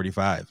 18 to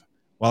 45.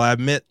 While I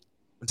admit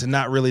to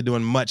not really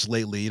doing much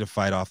lately to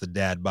fight off the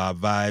dad bod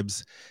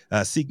vibes,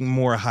 seeing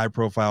more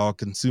high-profile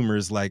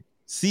consumers like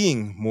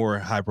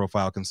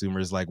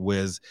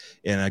Wiz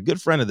and a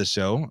good friend of the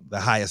show, the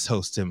highest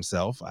host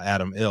himself,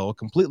 Adam Ill,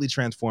 completely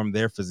transformed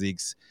their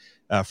physiques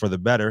for the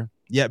better,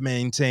 yet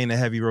maintain a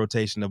heavy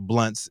rotation of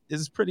blunts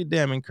is pretty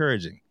damn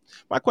encouraging.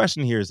 My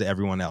question here is to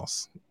everyone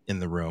else in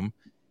the room.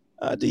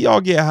 Do y'all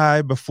get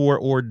high before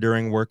or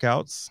during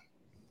workouts?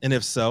 And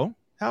if so,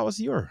 how has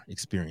your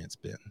experience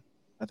been?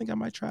 I think I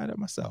might try it out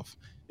myself.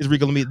 It's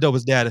Rico Lamitte,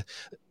 dopest dad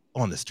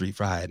on the street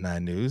for High at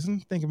 9 News,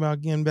 and thinking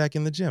about getting back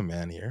in the gym,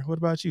 man, here. What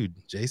about you,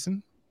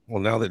 Jason?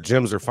 Well, now that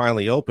gyms are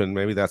finally open,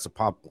 maybe that's a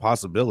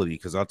possibility,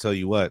 because I'll tell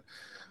you what,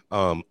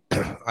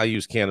 I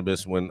used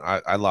cannabis when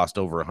I lost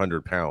over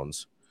 100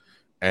 pounds,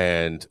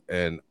 and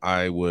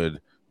I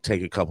would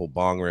take a couple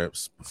bong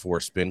rips before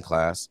spin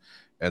class,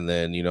 and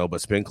then,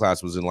 but spin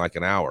class was in like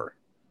an hour,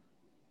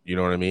 you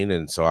know what I mean?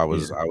 And so I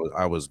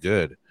was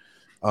good.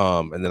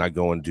 And then I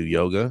go and do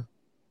yoga,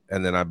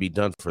 and then I'd be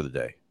done for the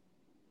day.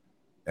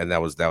 And that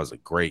was a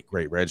great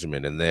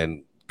regimen. And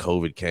then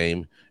COVID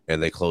came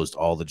and they closed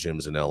all the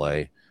gyms in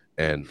LA,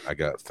 and I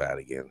got fat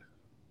again.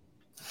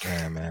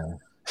 Yeah, man.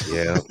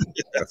 Yeah,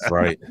 that's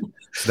right.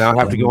 So now I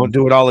have to go and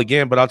do it all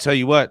again. But I'll tell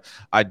you what,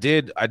 I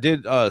did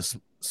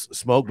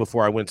smoke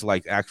before I went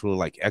to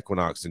actual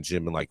Equinox and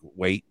gym and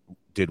weight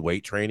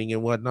training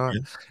and whatnot.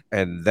 Yeah.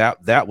 And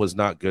that was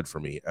not good for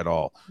me at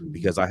all,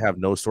 because I have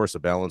no source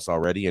of balance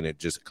already, and it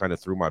just kind of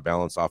threw my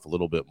balance off a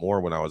little bit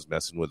more when I was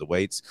messing with the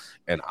weights.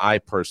 And I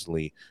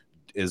personally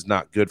is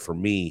not good for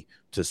me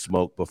to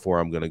smoke before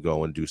I'm going to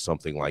go and do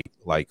something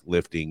like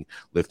lifting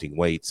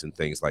weights and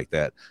things like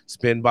that.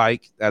 Spin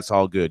bike, that's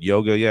all good.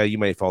 Yoga, yeah, you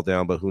may fall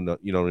down, but who knows,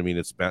 you know what I mean?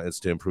 It's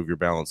to improve your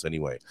balance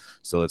anyway,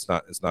 so it's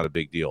not a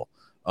big deal.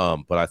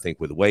 But I think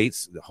with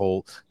weights, the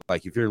whole,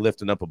 if you're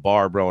lifting up a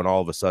bar, bro, and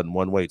all of a sudden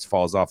one weight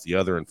falls off the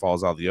other and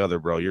falls off the other,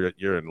 bro,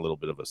 you're in a little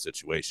bit of a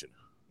situation.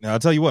 Now I'll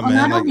tell you what,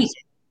 man.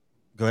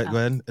 Go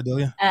ahead,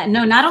 Adelia.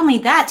 No, not only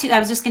that, too. I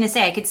was just going to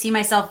say, I could see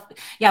myself,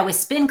 with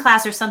spin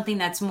class or something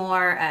that's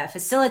more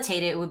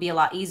facilitated, it would be a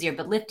lot easier.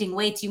 But lifting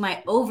weights, you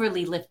might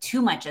overly lift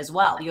too much as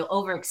well. You'll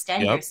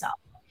overextend yourself.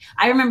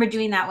 I remember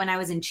doing that when I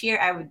was in cheer.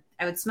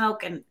 I would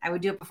smoke, and I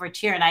would do it before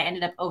cheer, and I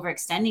ended up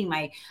overextending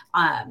my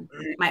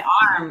my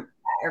arm,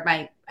 or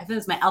I think it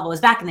was my elbow. It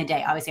was back in the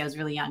day. Obviously, I was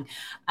really young.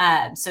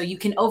 So you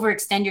can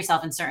overextend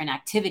yourself in certain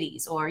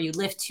activities, or you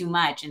lift too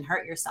much and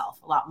hurt yourself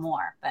a lot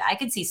more. But I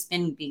could see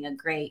spin being a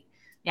great,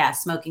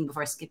 smoking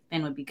before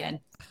spin would be good.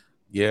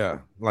 Yeah.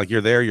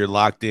 You're there, you're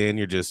locked in,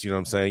 you're just, you know what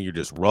I'm saying? You're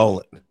just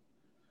rolling.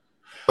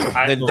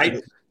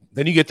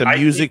 Then you get the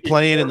music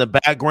playing in the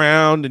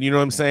background, and you know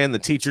what I'm saying? The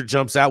teacher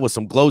jumps out with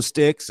some glow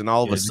sticks, and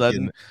all of a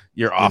sudden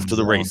you're off to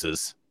the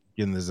races.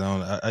 Get in the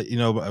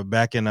zone.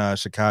 Back in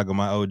Chicago,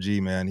 my OG,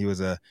 man, he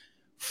was a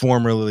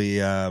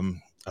formerly, I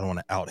don't want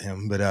to out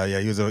him, but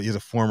he was a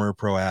former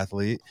pro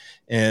athlete,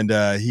 and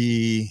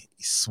he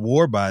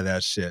swore by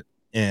that shit.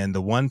 And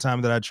the one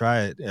time that I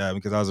tried it,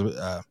 because I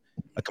was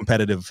a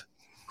competitive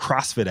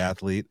CrossFit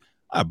athlete,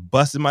 I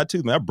busted my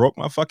tooth, man. I broke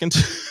my fucking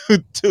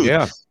tooth.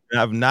 Yeah. And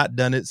I've not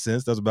done it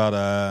since. That was about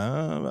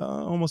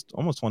almost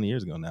 20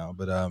 years ago now.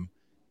 But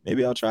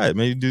maybe I'll try it.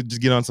 Maybe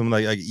just get on some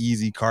like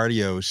easy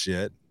cardio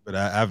shit. But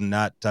I've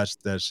not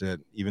touched that shit,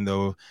 even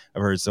though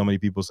I've heard so many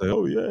people say,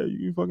 "Oh yeah,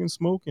 you fucking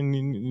smoke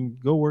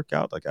and go work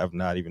out." Like I've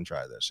not even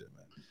tried that shit,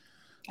 man.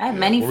 I have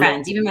many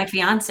friends. Even my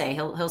fiance,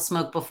 he'll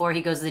smoke before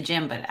he goes to the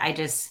gym. But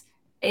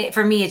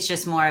for me, it's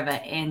just more of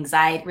an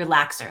anxiety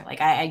relaxer. Like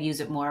I use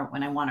it more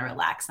when I want to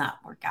relax, not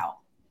work out.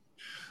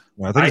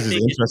 Well, I think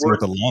it's interesting with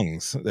the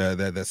lungs.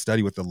 That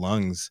study with the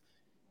lungs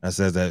that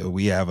says that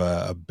we have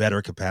a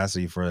better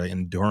capacity for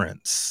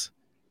endurance,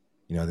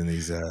 than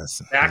these.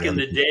 Back in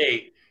the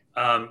day,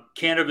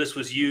 cannabis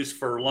was used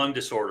for lung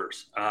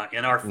disorders.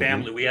 In our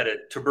family, we had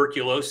a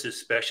tuberculosis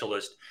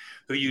specialist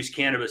who used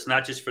cannabis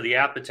not just for the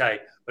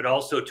appetite, but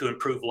also to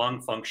improve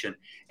lung function.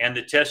 And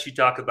the tests you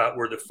talk about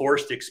were the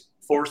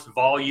forced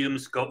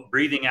volumes,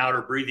 breathing out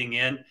or breathing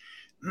in.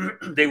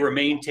 They were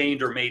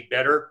maintained or made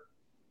better.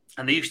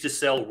 And they used to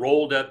sell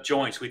rolled up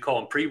joints. We call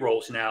them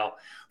pre-rolls now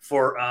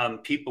for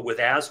people with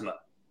asthma.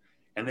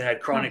 And they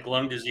had chronic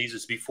lung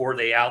diseases before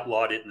they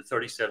outlawed it in the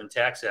 37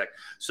 Tax Act.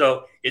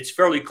 So it's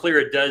fairly clear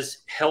it does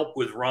help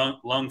with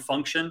lung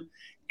function.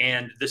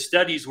 And the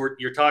studies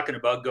you're talking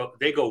about,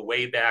 they go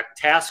way back.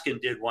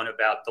 Taskin did one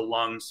about the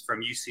lungs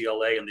from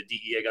UCLA, and the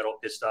DEA got all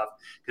pissed off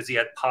because he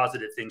had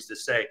positive things to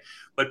say.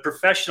 But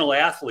professional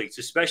athletes,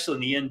 especially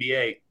in the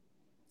NBA,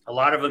 a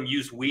lot of them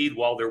use weed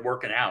while they're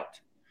working out.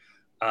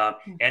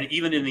 And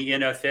even in the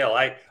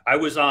NFL, I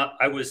was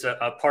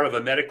a part of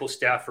a medical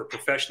staff for a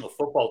professional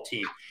football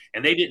team,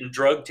 and they didn't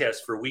drug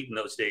test for weed in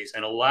those days.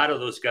 And a lot of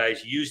those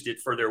guys used it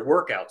for their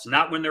workouts,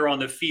 not when they're on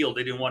the field.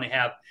 They didn't want to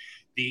have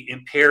the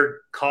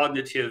impaired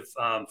cognitive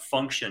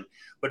function,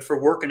 but for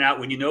working out,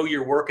 when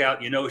your workout,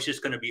 it's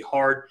just going to be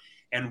hard.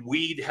 And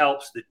weed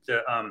helps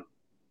the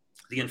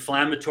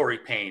inflammatory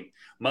pain,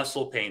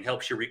 muscle pain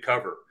helps you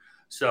recover.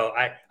 So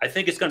I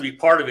think it's going to be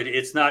part of it.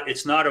 It's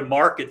not a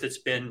market that's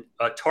been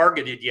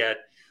targeted yet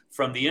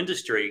from the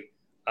industry,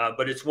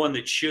 but it's one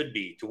that should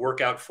be, to work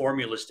out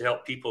formulas to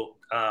help people,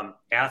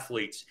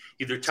 athletes,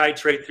 either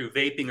titrate through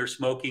vaping or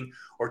smoking,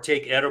 or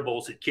take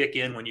edibles that kick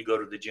in when you go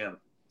to the gym.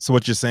 So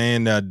what you're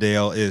saying,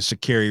 Dale, is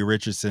Sha'Carri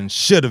Richardson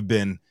should have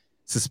been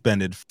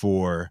suspended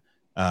for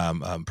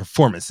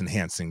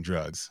performance-enhancing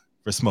drugs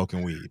for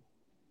smoking weed.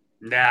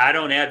 Nah, I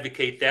don't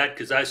advocate that,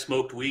 because I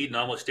smoked weed in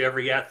almost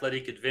every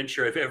athletic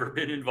adventure I've ever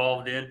been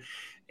involved in.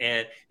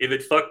 And if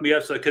it fucked me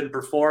up so I couldn't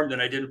perform,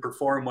 then I didn't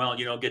perform well, and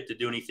you don't get to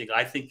do anything.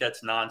 I think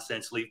that's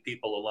nonsense. Leave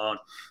people alone.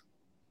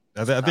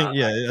 I think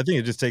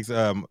it just takes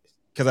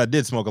because I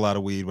did smoke a lot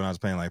of weed when I was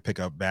playing like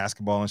pickup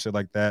basketball and shit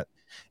like that.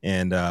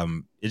 And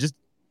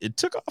it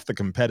took off the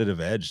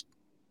competitive edge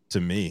to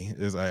me.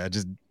 I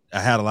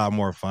had a lot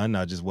more fun.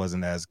 I just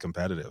wasn't as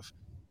competitive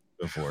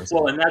before. So.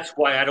 Well, and that's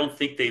why I don't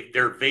think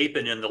they're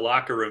vaping in the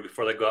locker room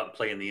before they go out and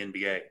play in the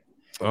NBA.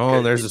 Oh,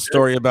 and there's a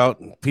story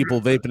about people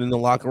vaping in the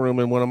locker room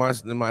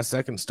in my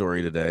second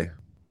story today.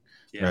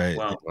 Yeah,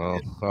 right.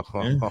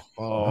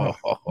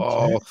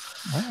 Well.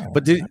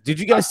 But did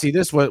you guys see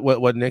this?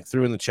 What Nick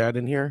threw in the chat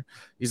in here?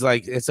 He's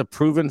like, it's a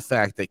proven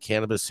fact that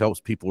cannabis helps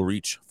people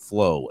reach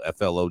flow,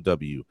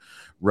 FLOW,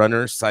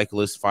 runners,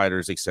 cyclists,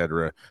 fighters,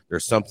 etc.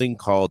 There's something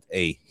called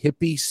a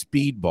hippie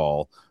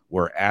speedball,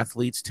 where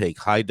athletes take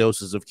high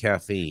doses of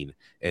caffeine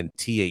and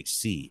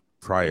THC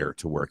prior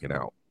to working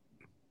out.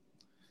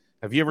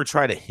 Have you ever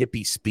tried a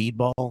hippie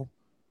speedball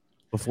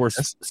before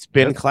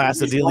spin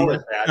class,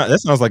 Adelia? That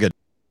sounds like a.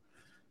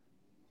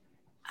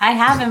 I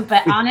haven't,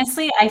 but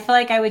honestly, I feel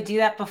like I would do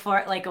that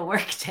before like a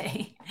work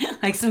day,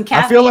 like some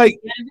caffeine. I feel like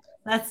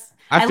that's.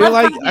 That's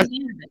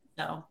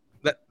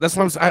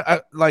what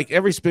I like.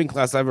 Every spin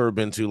class I've ever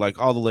been to, like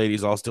all the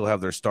ladies all still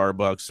have their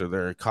Starbucks or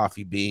their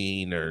coffee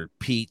bean or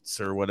Pete's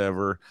or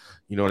whatever.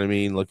 You know what I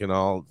mean? Looking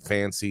all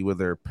fancy with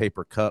their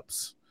paper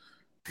cups.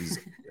 These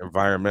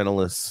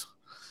environmentalists.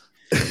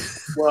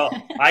 Well,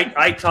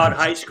 I taught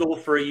high school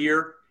for a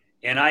year,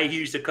 and I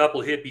used a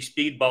couple of hippie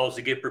speedballs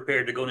to get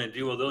prepared to go in and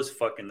deal with those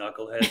fucking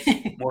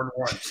knuckleheads more than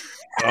once.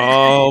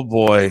 Oh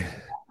boy.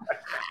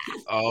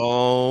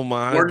 Oh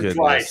my goodness.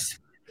 Twice.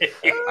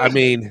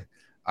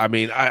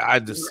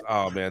 I just,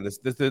 oh man,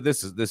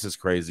 this is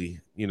crazy,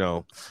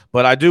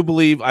 but I do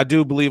believe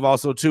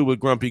also too with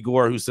Grumpy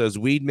Gore, who says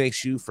weed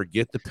makes you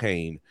forget the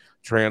pain,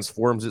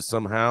 transforms it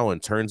somehow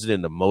and turns it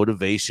into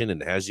motivation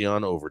and has you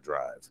on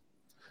overdrive.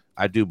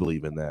 I do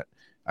believe in that.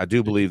 I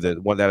do believe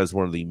that that is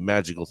one of the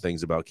magical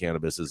things about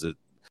cannabis is it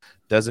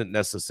doesn't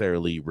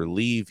necessarily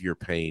relieve your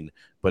pain,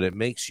 but it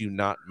makes you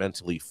not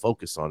mentally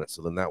focus on it.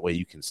 So then that way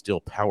you can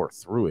still power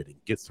through it and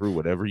get through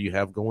whatever you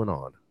have going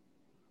on.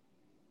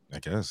 I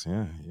guess,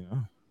 yeah.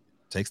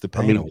 Takes the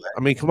pain away.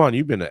 I mean, come on,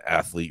 you've been an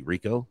athlete,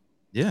 Rico.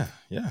 Yeah.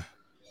 I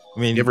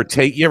mean, you ever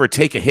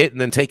take a hit and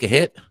then take a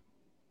hit?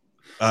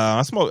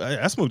 I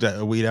smoked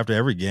weed after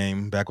every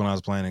game back when I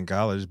was playing in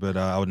college, but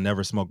I would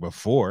never smoke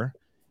before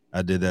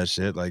I did that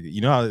shit. Like,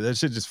 how that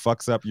shit just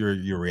fucks up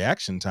your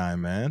reaction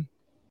time, man.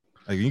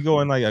 Like you go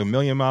in like a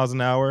million miles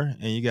an hour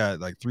and you got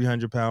like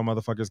 300-pound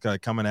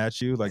motherfuckers coming at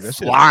you, like that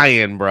shit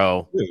flying,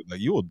 bro. Dude, like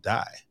you will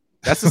die.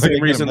 That's the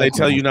same reason they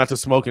tell you not to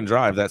smoke and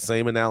drive. That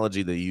same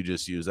analogy that you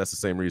just used. That's the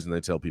same reason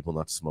they tell people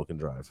not to smoke and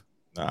drive.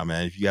 Nah,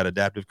 man, if you got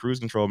adaptive cruise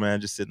control,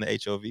 man, just sit in the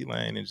HOV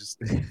lane and just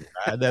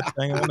ride that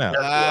thing on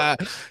out.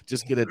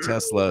 Just get a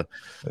Tesla.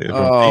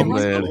 Oh,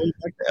 man.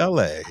 Like to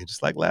LA,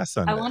 just like last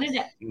Sunday. I wanted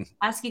to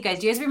ask you guys,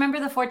 do you guys remember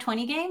the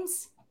 420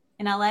 games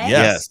in LA?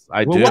 Yes,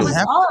 I do.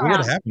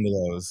 What happened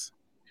to those?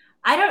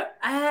 I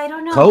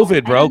don't know.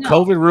 COVID, bro.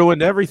 COVID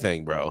ruined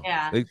everything, bro.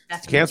 Yeah. They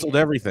canceled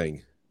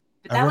everything.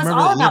 But that was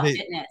all about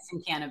fitness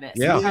and cannabis.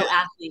 Yeah. Pro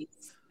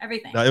athletes,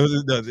 everything. No,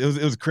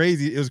 it was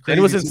crazy. It was crazy. And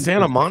it was in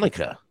Santa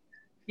Monica.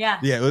 Yeah.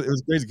 Yeah, it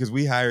was crazy because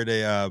we hired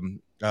my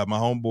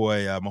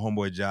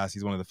homeboy Josh.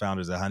 He's one of the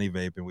founders of Honey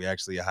Vape, and we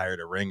actually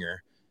hired a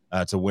ringer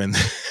to win.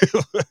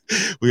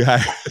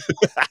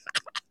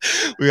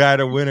 we hired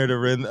a winner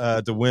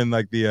to win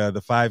like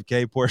the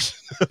 5K portion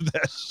of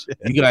that shit.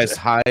 You guys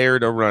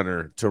hired a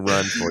runner to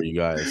run for you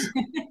guys.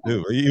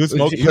 Dude, he was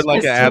smoking. You put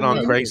like an ad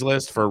on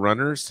Craigslist for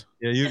runners.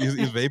 Yeah, he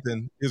was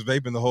vaping. He was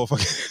vaping the whole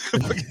fucking.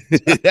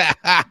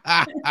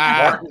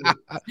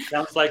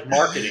 Sounds like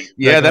marketing.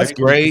 Yeah, that's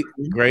great.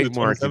 Great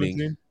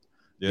marketing.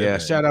 Yeah,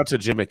 shout out to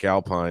Jim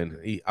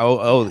McAlpine.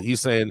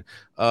 He's saying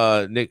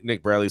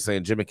Nick Bradley's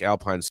saying Jim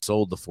McAlpine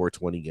sold the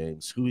 420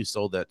 games. Who he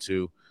sold that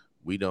to,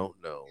 we don't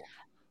know.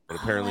 But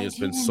apparently it's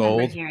been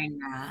sold.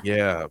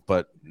 Yeah,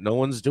 but no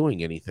one's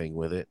doing anything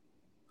with it.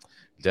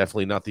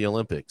 Definitely not the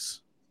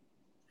Olympics.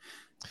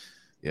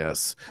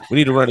 Yes. We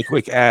need to run a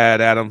quick ad,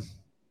 Adam.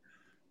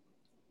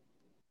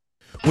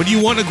 When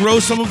you want to grow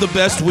some of the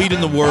best weed in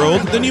the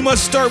world, then you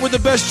must start with the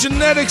best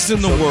genetics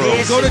in the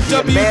world. Go to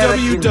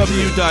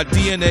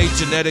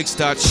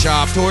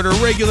www.dnagenetics.shop to order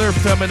regular,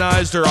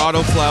 feminized, or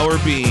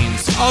autoflower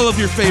beans. All of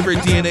your favorite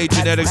DNA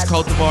genetics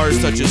cultivars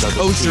such as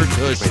Kosher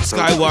Kush,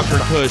 Skywalker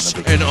Kush,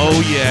 and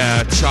oh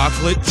yeah,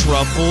 Chocolate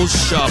Truffle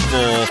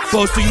Shuffle.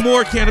 Boasting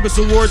more cannabis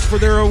awards for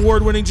their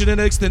award-winning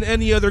genetics than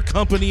any other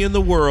company in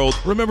the world.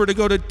 Remember to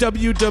go to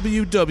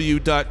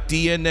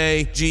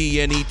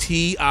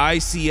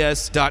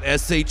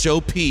www.dnagenetics.shop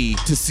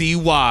to see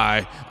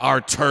why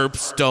our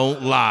terps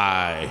don't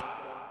lie.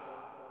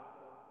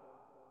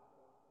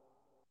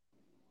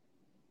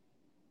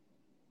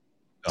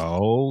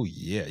 Oh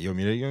yeah, you want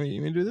me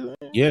to do that?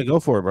 Yeah, go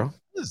for it, bro.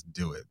 Let's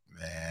do it,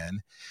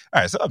 man.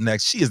 All right, so up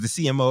next, she is the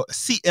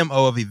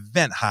CMO of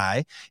Event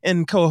High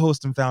and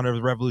co-host and founder of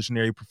the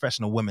revolutionary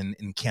professional women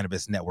in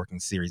cannabis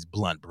networking series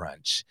Blunt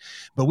Brunch.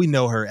 But we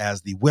know her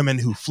as the women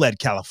who fled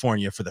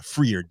California for the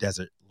freer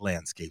desert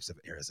landscapes of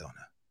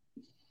Arizona.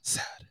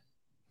 Sad.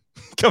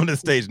 Coming to the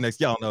stage next,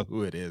 y'all know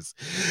who it is.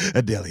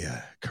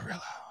 Adelia Carrillo.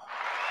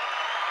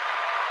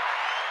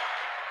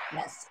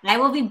 Yes, I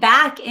will be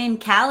back in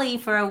Cali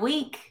for a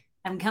week.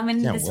 I'm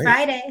coming this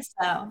Friday,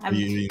 so I'm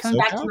coming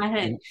back to my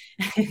hood.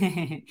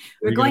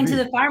 We're going to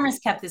the Farmers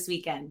Cup this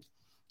weekend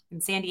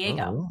in San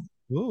Diego.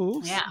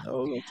 Oh, yeah.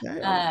 Okay.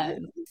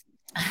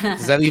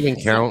 Does that even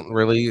count,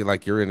 really?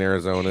 Like you're in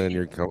Arizona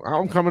and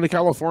I'm coming to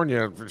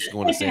California. I'm just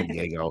going to San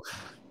Diego.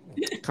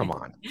 Come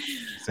on.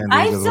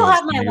 I still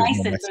have my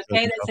license,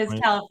 okay, that says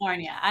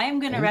California. I am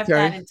going to rep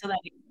that until that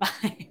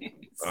expires.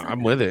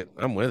 I'm with it.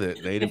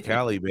 Native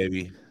Cali,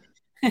 baby.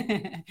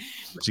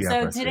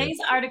 So today's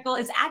article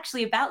is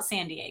actually about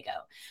San Diego.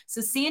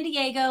 So San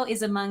Diego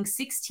is among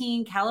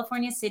 16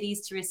 California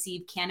cities to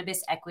receive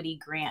Cannabis Equity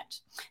Grant.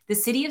 The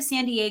city of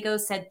San Diego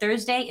said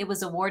Thursday it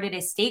was awarded a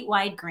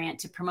statewide grant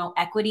to promote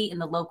equity in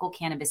the local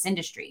cannabis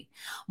industry.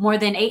 More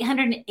than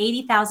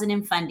 $880,000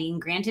 in funding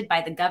granted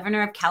by the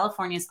governor of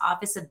California's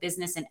Office of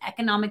Business and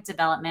Economic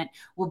Development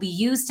will be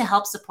used to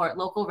help support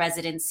local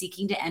residents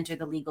seeking to enter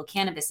the legal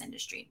cannabis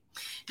industry.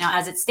 Now,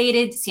 as it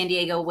stated, San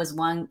Diego was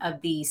one of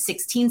the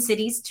 16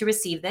 cities to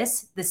receive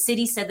this. The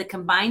city said the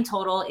combined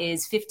total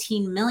is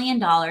 $15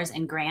 million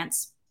in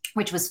grants,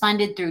 which was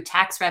funded through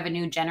tax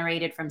revenue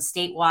generated from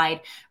statewide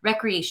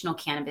recreational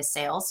cannabis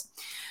sales.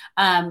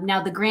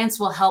 Now, the grants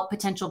will help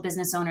potential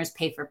business owners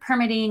pay for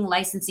permitting,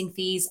 licensing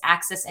fees,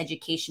 access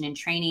education and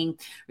training,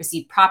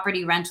 receive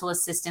property rental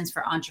assistance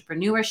for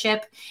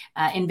entrepreneurship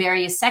in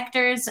various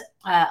sectors,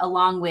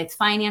 along with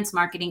finance,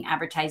 marketing,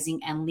 advertising,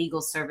 and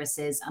legal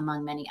services,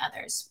 among many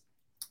others.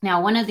 Now,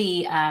 one of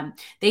the,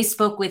 they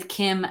spoke with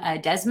Kim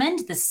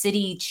Desmond, the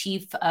city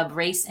chief of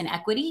race and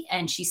equity,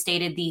 and she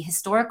stated the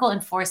historical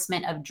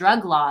enforcement of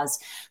drug laws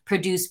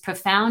produced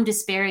profound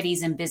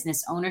disparities in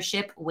business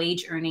ownership,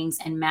 wage earnings,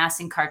 and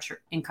mass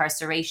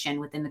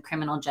incarceration within the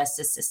criminal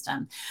justice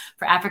system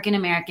for African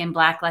American,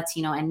 Black,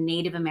 Latino, and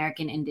Native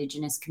American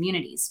indigenous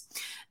communities.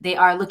 They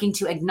are looking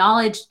to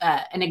acknowledge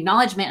an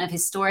acknowledgement of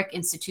historic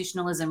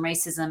institutionalism,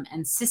 racism,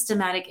 and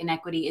systematic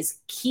inequity is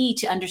key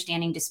to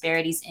understanding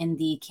disparities in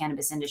the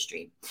cannabis industry.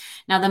 industry.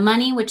 Now, the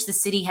money, which the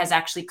city has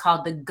actually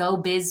called the Go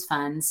Biz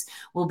funds,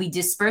 will be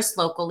dispersed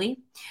locally.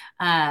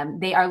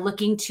 They are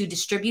looking to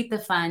distribute the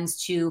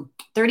funds to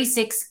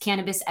 36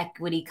 cannabis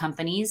equity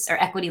companies or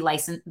equity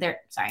license.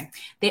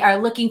 They are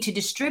looking to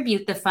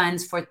distribute the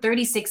funds for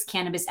 36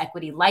 cannabis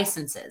equity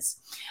licenses.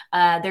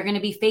 They're going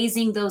to be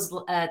phasing those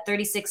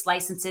 36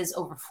 licenses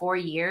over 4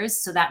 years.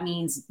 So that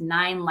means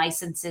 9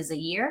 licenses a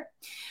year.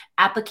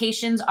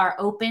 Applications are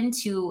going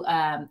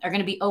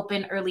to be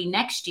open early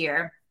next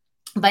year.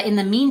 But in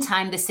the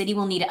meantime, the city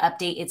will need to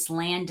update its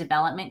land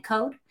development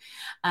code.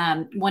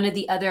 One of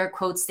the other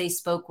quotes, they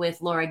spoke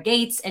with Laura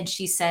Gates, and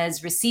she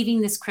says,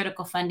 receiving this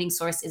critical funding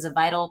source is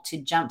vital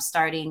to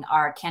jumpstarting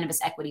our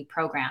cannabis equity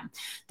program.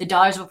 The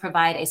dollars will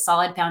provide a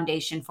solid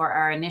foundation for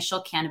our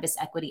initial cannabis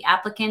equity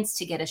applicants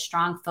to get a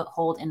strong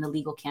foothold in the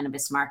legal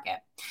cannabis market.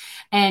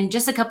 And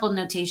just a couple of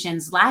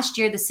notations. Last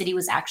year, the city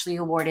was actually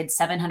awarded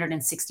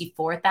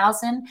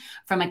 $764,000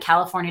 from a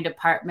California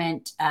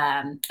Department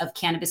of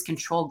Cannabis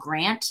Control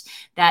grant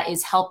that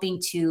is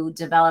helping to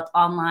develop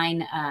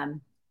online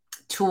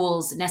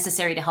tools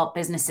necessary to help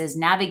businesses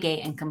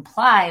navigate and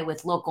comply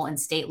with local and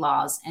state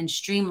laws and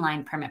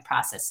streamline permit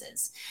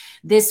processes.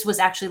 This was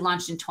actually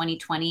launched in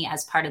 2020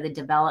 as part of the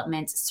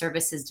Development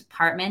Services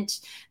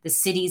Department, the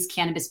city's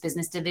cannabis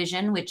business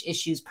division, which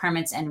issues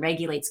permits and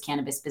regulates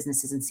cannabis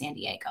businesses in San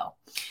Diego.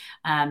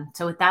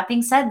 So with that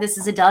being said, this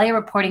is Adelia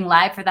reporting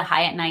live for the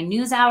High at 9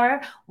 News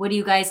Hour. What do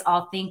you guys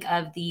all think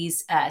of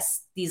these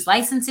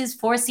licenses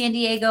for San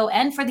Diego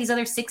and for these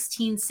other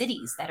 16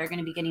 cities that are going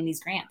to be getting these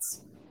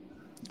grants?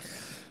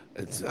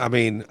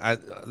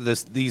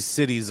 These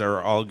cities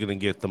are all going to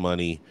get the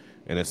money,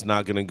 and it's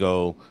not going to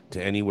go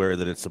to anywhere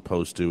that it's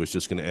supposed to. It's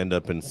just going to end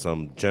up in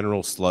some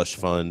general slush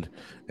fund,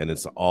 and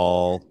it's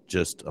all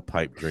just a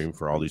pipe dream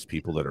for all these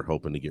people that are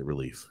hoping to get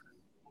relief.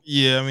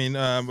 Yeah, I mean,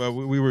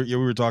 we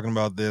were talking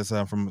about this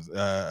from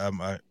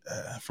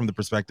the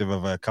perspective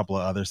of a couple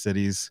of other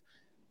cities,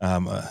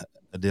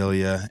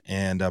 Adelia,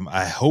 and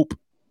I hope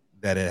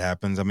that it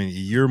happens. I mean,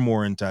 you're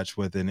more in touch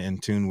with and in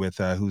tune with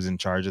who's in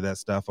charge of that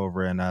stuff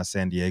over in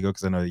San Diego,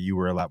 because I know that you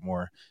were a lot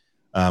more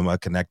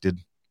connected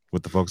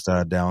with the folks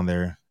down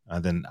there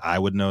than I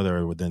would know,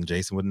 or than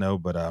Jason would know.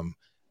 But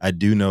I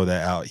do know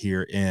that out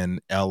here in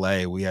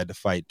LA, we had to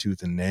fight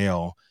tooth and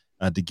nail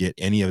to get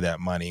any of that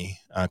money,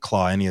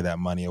 claw any of that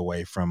money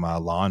away from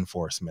law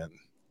enforcement.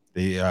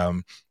 I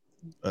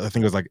think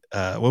it was like,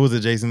 what was it,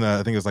 Jason?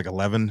 I think it was like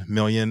 11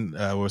 million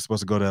was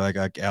supposed to go to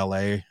like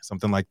LA,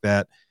 something like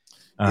that.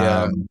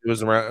 Yeah, it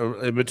was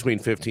around in between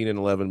 15 and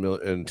 11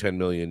 million and 10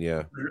 million.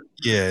 Yeah.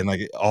 Yeah. And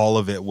like all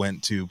of it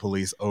went to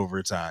police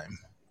overtime.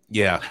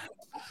 Yeah,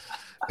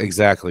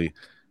 exactly.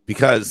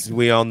 Because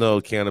we all know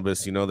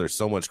cannabis, there's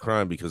so much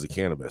crime because of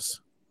cannabis.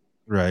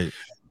 Right.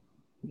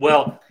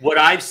 Well, what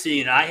I've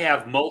seen, I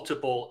have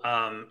multiple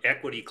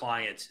equity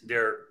clients.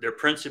 They're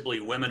principally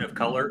women of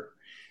color.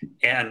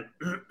 And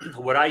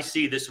what I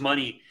see, this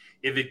money,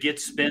 if it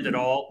gets spent at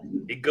all,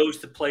 it goes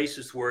to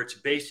places where it's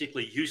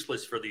basically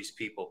useless for these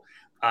people.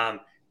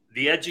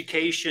 The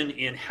education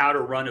in how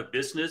to run a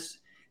business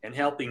and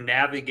helping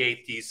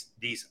navigate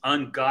these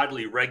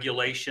ungodly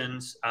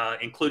regulations,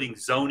 including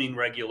zoning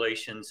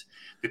regulations,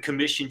 the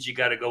commissions you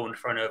got to go in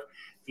front of,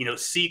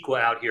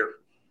 CEQA out here.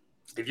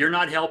 If you're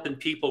not helping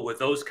people with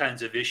those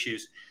kinds of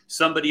issues,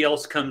 somebody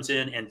else comes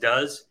in and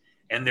does,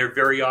 and they're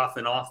very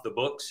often off the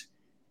books.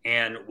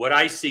 And what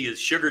I see is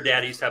sugar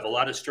daddies have a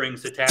lot of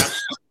strings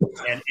attached,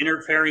 and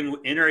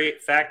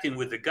interacting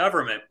with the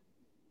government,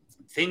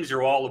 things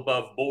are all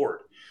above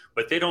board.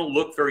 But they don't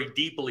look very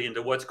deeply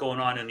into what's going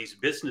on in these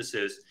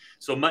businesses.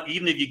 So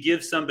even if you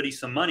give somebody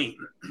some money,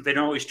 they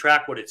don't always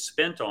track what it's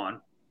spent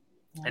on.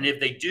 Yeah. And if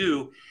they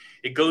do,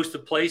 it goes to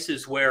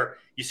places where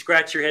you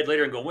scratch your head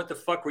later and go, what the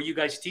fuck were you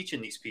guys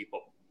teaching these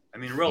people? I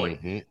mean,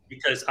 really,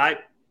 because I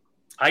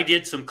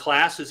did some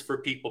classes for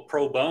people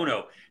pro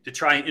bono to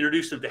try and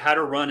introduce them to how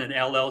to run an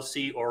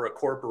LLC or a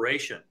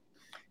corporation.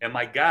 And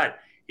my God,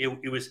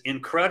 it was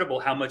incredible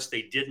how much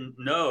they didn't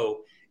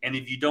know. And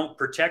if you don't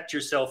protect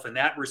yourself in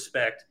that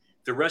respect,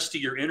 the rest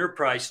of your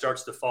enterprise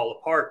starts to fall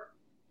apart.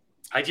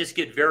 I just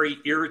get very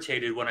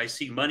irritated when I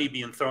see money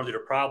being thrown at a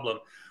problem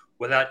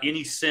without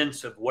any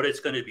sense of what it's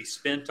going to be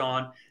spent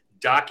on,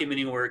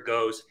 documenting where it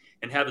goes,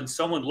 and having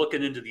someone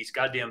looking into these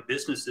goddamn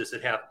businesses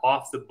that have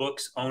off the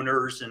books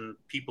owners and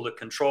people that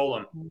control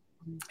them.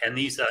 And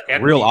these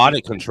real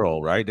audit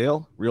control, right,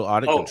 Dale? Real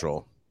audit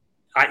control.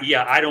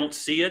 I don't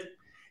see it.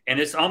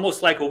 And it's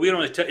almost like, well,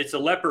 it's a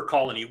leper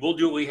colony. We'll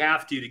do what we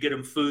have to get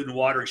them food and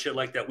water and shit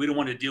like that. We don't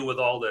want to deal with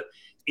all the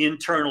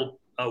internal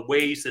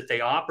ways that they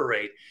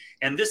operate.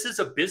 And this is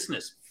a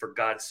business, for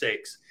God's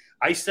sakes.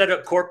 I set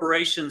up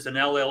corporations and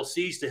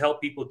LLCs to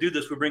help people do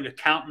this. We bring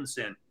accountants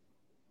in.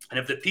 And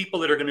if the people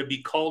that are going to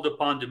be called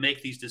upon to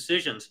make these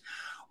decisions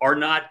are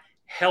not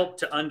helped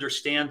to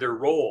understand their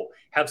role,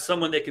 have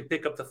someone they can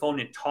pick up the phone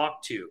and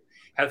talk to,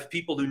 have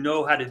people who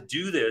know how to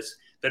do this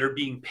that are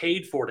being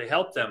paid for to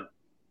help them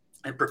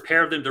and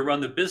prepare them to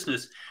run the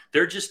business,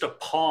 they're just a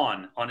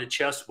pawn on a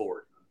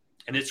chessboard.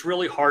 And it's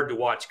really hard to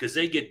watch because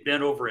they get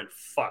bent over and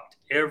fucked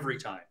every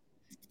time.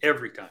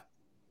 every time.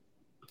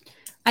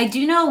 I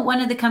do know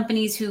one of the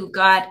companies who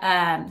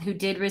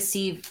did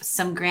receive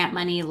some grant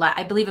money.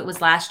 I believe it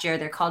was last year.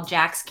 They're called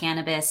Jack's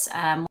Cannabis.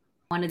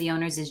 One of the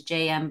owners is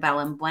J.M.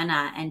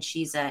 Balambuena, and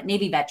she's a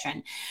Navy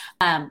veteran.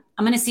 I'm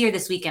going to see her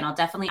this weekend. I'll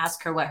definitely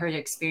ask her what her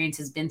experience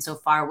has been so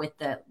far with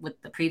the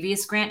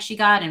previous grant she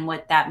got, and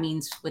what that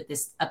means with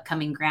this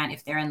upcoming grant,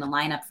 if they're in the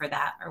lineup for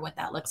that, or what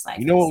that looks like.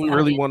 You know what we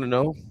really want to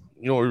know?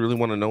 You know what we really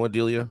want to know,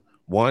 Adelia?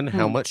 One,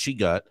 how much she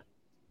got.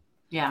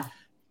 Yeah.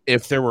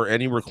 If there were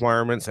any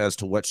requirements as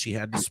to what she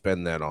had to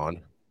spend that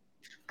on.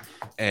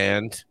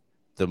 And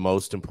the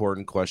most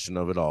important question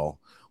of it all,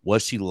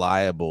 was she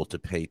liable to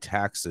pay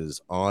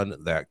taxes on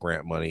that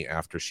grant money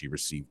after she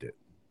received it?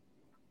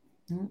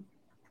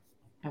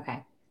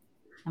 Okay.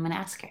 I'm going to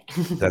ask her.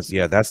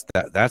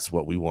 That's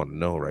what we want to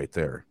know right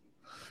there.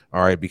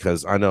 All right,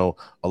 because I know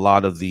a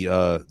lot of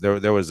the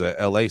there was a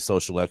LA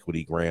social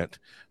equity grant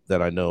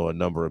that I know a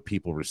number of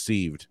people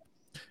received,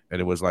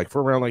 and it was like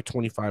for around like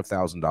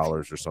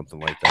 $25,000 or something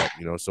like that,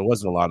 you know. So it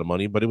wasn't a lot of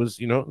money, but it was,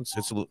 you know, it's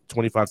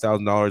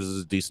 $25,000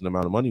 is a decent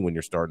amount of money when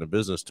you're starting a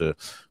business to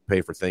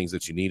pay for things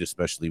that you need,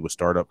 especially with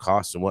startup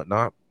costs and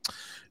whatnot.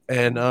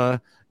 And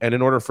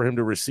in order for him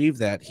to receive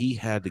that, he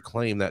had to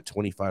claim that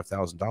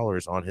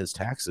 $25,000 on his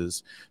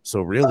taxes.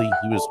 So really,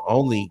 he was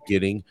only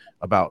getting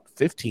about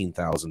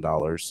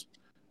 $15,000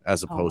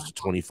 as opposed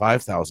to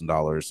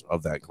 $25,000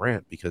 of that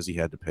grant because he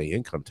had to pay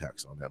income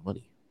tax on that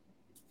money.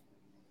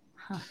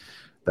 Huh.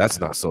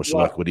 That's not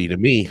social equity to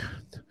me.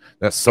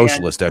 That's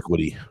socialist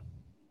equity.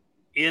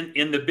 In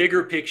the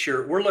bigger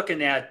picture, we're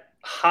looking at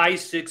high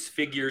 6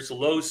 figures,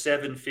 low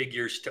 7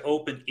 figures to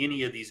open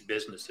any of these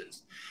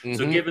businesses. Mm-hmm.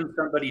 So giving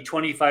somebody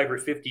 $25,000 or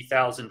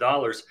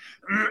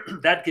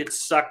 $50,000, that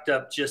gets sucked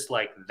up just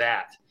like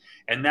that.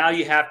 And now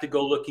you have to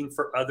go looking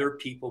for other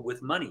people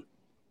with money.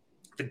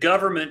 The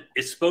government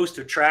is supposed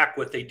to track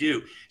what they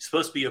do. It's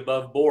supposed to be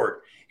above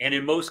board. And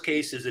in most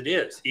cases it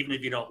is, even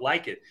if you don't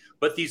like it.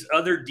 But these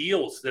other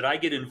deals that I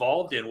get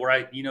involved in where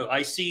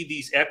I see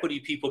these equity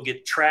people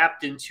get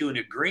trapped into an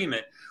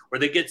agreement where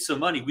they get some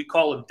money. We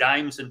call them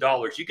dimes and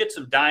dollars. You get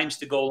some dimes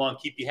to go along,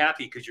 keep you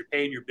happy because you're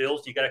paying your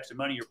bills and you got extra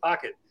money in your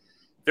pocket.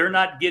 They're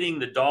not getting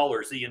the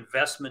dollars, the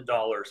investment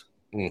dollars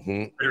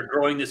that are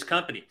growing this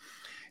company.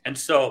 And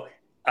so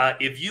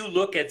if you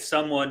look at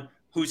someone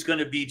who's going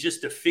to be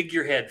just a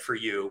figurehead for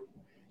you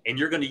and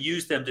you're going to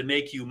use them to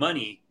make you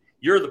money,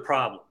 you're the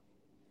problem.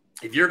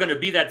 If you're going to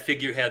be that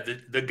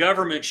figurehead, the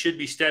government should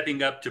be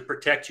stepping up to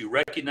protect you,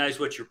 recognize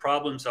what your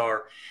problems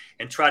are,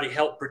 and try to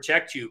help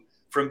protect you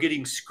from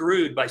getting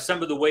screwed by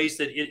some of the ways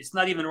that it's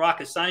not even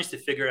rocket science to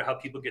figure out how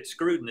people get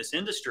screwed in this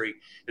industry.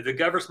 If the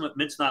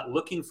government's not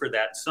looking for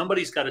that,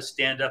 somebody's got to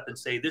stand up and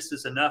say, this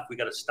is enough. We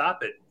got to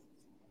stop it.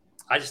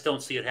 I just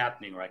don't see it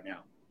happening right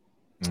now.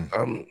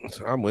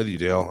 I'm with you,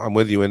 Dale. I'm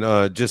with you.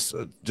 And just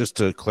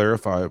to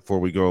clarify before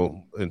we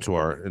go into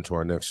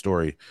our next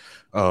story,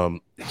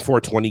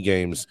 420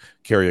 Games,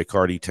 Carrie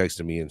Accardi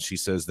texted me and she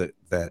says that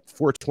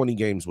 420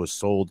 Games was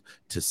sold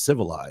to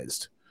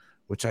Civilized,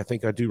 which I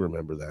think I do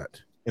remember that.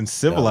 And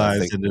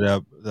Civilized ended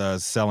up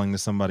selling to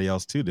somebody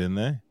else too, didn't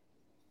they?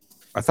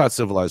 I thought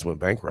Civilized went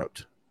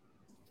bankrupt.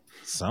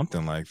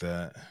 Something like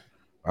that.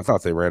 I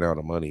thought they ran out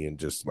of money and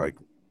just like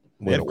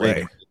went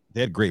away.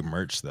 They had great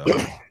merch though.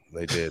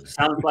 They did.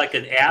 Sounds like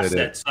an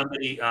asset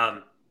somebody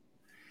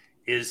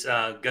is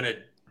going to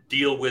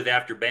deal with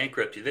after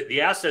bankruptcy.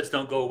 The assets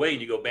don't go away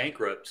and you go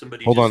bankrupt.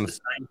 Somebody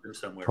assigns them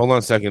somewhere. Hold on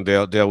a second,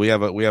 Dale. Dale, we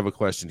have a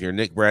question here.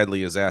 Nick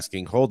Bradley is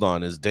asking, hold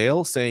on, is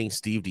Dale saying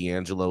Steve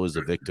D'Angelo is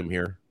a victim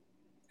here?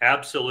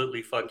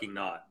 Absolutely fucking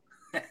not.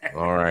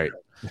 All right.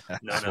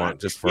 No.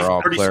 Just for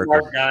all clarity. He's a pretty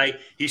smart guy.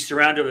 He's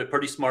surrounded with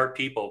pretty smart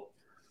people.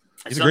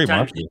 He's a great marketer.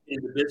 Sometimes you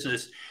get into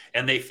business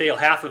and they fail.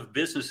 Half of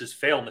businesses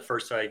fail in the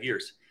first 5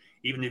 years,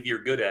 even if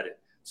you're good at it.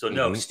 So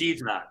no,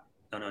 Steve's not.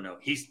 No.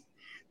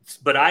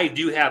 But I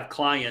do have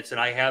clients and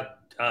I have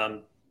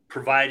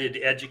provided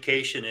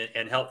education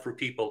and help for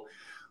people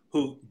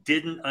who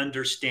didn't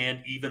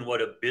understand even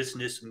what a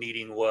business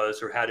meeting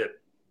was or how to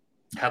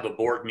have a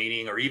board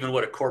meeting or even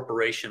what a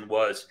corporation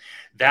was.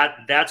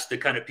 That's the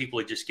kind of people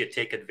who just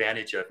take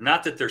advantage of.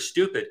 Not that they're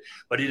stupid,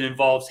 but it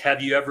involves,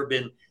 have you ever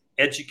been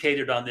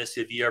educated on this?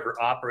 Have you ever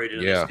operated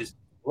on this? Because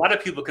a lot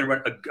of people can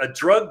run a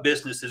drug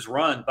business is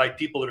run by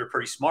people that are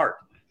pretty smart.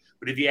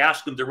 But if you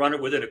ask them to run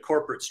it within a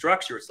corporate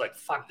structure, it's like,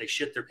 fuck, they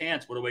shit their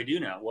pants. What do I do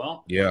now?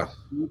 Well, you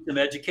need some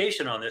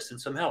education on this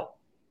and some help.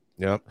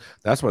 Yeah,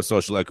 that's what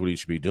social equity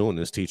should be doing,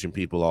 is teaching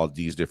people all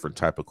these different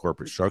type of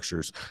corporate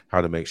structures, how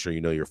to make sure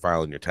you're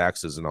filing your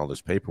taxes and all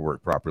this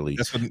paperwork properly.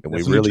 And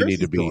we really need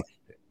to be.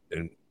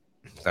 And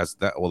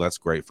that's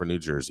great for New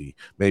Jersey.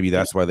 Maybe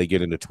that's why they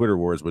get into Twitter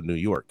wars with New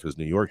York, because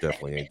New York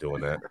definitely ain't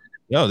doing that.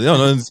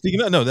 No.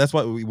 Speaking of, that's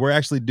why we're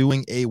actually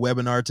doing a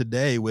webinar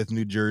today with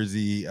New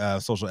Jersey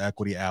social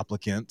equity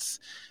applicants,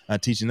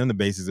 teaching them the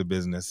basics of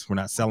business. We're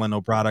not selling no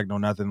product, no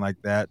nothing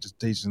like that. Just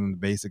teaching them the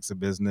basics of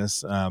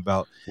business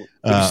about.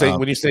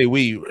 When you say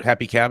we,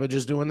 Happy Cabbage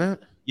is doing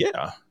that?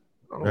 Yeah.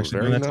 We're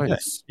actually doing that today.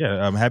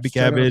 Yeah, Happy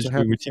Cabbage.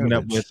 We're teaming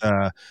up with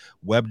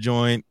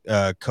WebJoint,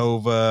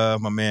 Kova,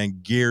 my man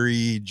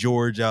Gary,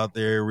 George out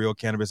there, real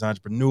cannabis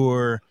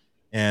entrepreneur,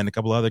 and a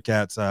couple other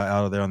cats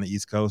out of there on the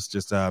East Coast.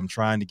 Just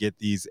trying to get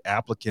these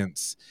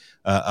applicants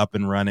up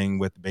and running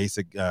with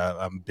basic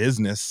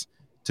business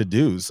to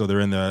do, so they're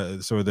in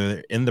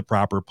the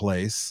proper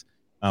place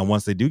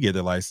once they do get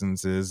their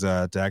licenses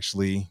to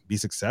actually be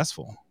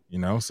successful.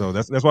 So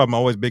that's why I'm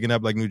always bigging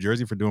up like New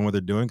Jersey for doing what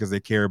they're doing, because they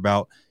care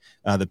about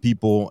the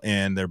people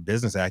and their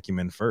business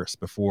acumen first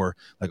before,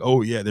 like,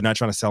 oh yeah, they're not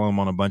trying to sell them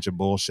on a bunch of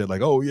bullshit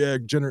like, oh yeah,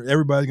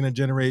 everybody's gonna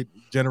generate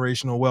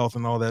generational wealth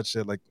and all that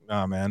shit. Like,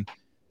 nah, man,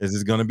 this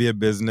is gonna be a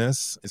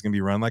business. It's gonna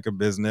be run like a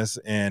business,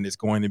 and it's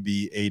going to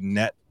be a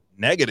net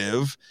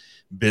negative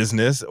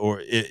business,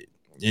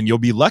 and you'll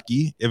be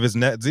lucky if it's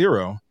net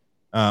zero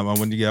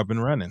when you get up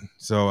and running.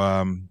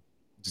 So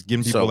just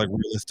giving people like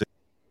realistic.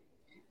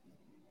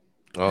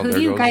 Oh, there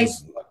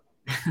goes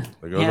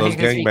those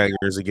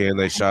gangbangers again.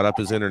 They shot up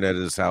his internet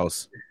at his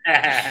house.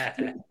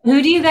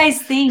 Who do you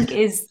guys think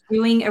is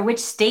doing, or which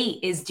state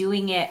is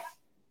doing it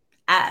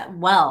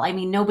well? I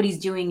mean, nobody's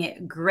doing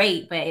it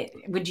great, but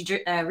would you,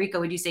 Rico,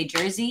 would you say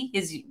Jersey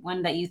is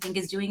one that you think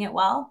is doing it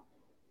well?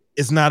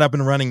 It's not up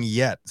and running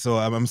yet. So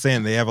I'm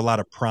saying they have a lot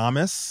of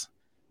promise,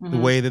 the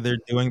way that they're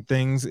doing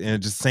things.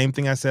 And just same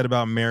thing I said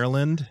about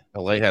Maryland.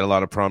 LA had a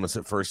lot of promise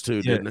at first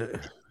too, didn't it?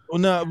 Well,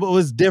 no, but it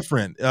was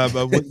different. But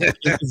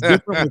it's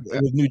different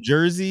with New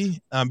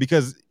Jersey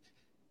because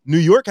New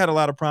York had a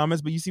lot of promise,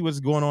 but you see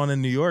what's going on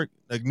in New York.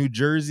 Like New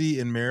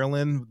Jersey and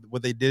Maryland,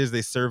 what they did is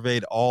they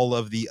surveyed all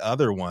of the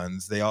other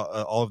ones,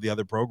 all of the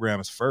other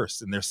programs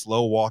first, and they're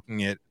slow walking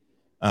it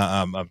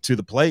to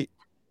the plate.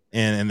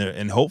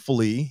 And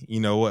hopefully,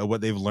 what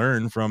they've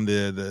learned from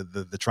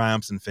the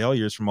triumphs and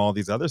failures from all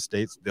these other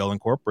states, they'll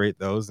incorporate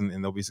those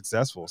and they'll be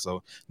successful.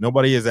 So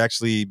nobody has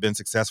actually been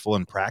successful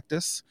in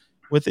practice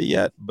with it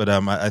yet, but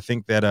I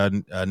think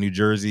that New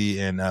Jersey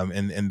and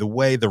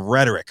the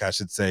rhetoric, I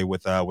should say,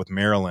 with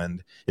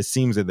Maryland, it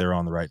seems that they're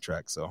on the right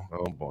track. So,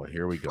 oh boy,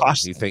 here we go.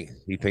 He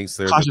thinks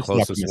they're the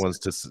closest ones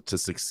to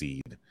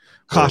succeed.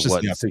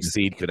 Cautiously, what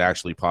succeed could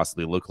actually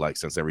possibly look like,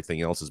 since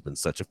everything else has been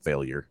such a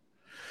failure.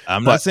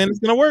 I'm not saying it's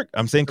going to work.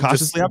 I'm saying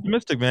cautiously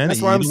optimistic, man.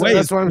 That's what I'm saying.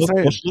 That's what I'm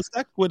saying. Socialist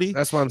equity.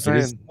 That's what I'm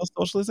saying.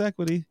 Socialist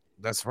equity.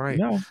 That's right.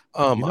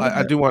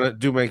 I do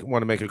want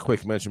to make a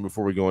quick mention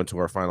before we go into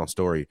our final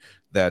story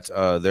that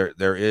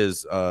there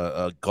is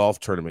a golf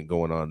tournament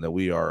going on that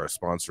we are a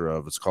sponsor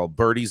of. It's called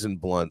Birdies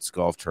and Blunts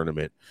Golf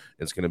Tournament.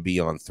 It's going to be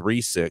on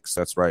 3/6.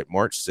 That's right,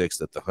 March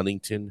 6th at the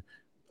Huntington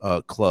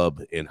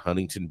Club in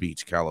Huntington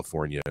Beach,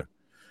 California.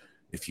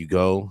 If you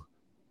go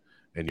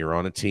and you're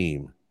on a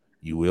team,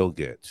 you will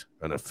get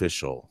an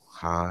official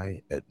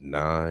High at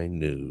 9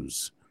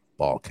 News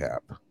ball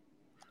cap.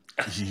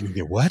 You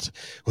get what?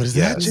 What is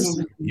that?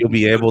 You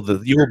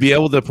will be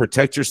able to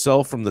protect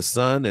yourself from the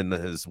sun, and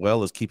as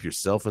well as keep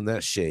yourself in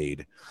that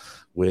shade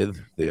with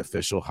the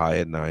official High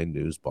at 9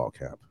 News ball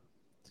cap.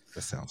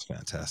 That sounds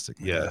fantastic.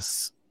 Man.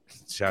 Yes.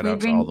 Shout out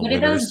to all the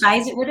winners.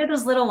 What are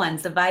those little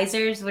ones? The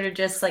visors? What are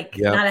just like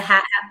not a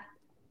hat?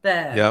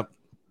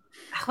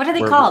 What are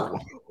they called?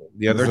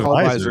 Yeah, they're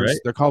called visors. Right?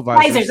 They're called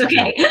visors.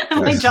 Okay.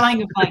 I'm like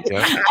drawing a blank.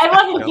 I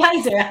love a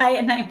visor. High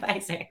at 9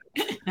 visor.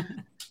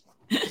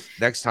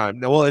 Next time,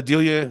 well,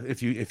 Adelia,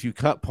 if you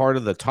cut part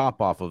of the top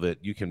off of it,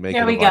 you can make.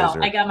 There we go.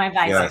 I got my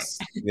visor.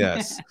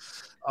 Yes.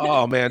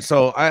 Oh man,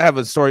 so I have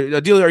a story.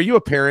 Adelia, are you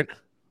a parent?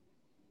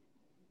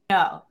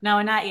 No,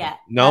 not yet.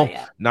 No,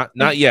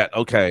 not yet.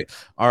 Okay,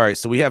 all right.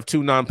 So we have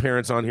 2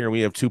 non-parents on here.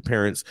 We have 2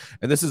 parents,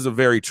 and this is a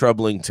very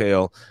troubling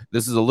tale.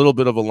 This is a little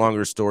bit of a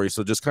longer story,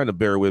 so just kind of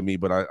bear with me.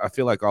 But I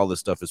feel like all this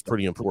stuff is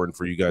pretty important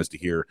for you guys to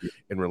hear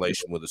in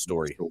relation with the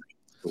story.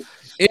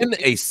 In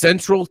a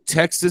Central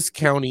Texas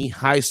county,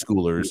 high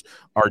schoolers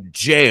are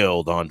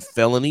jailed on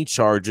felony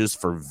charges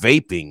for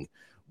vaping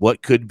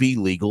what could be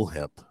legal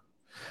hemp.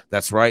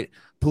 That's right.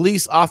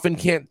 Police often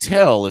can't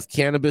tell if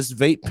cannabis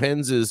vape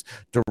pens is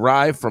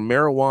derived from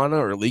marijuana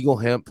or legal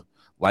hemp,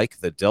 like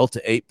the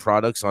Delta 8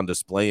 products on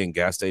display in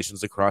gas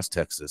stations across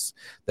Texas.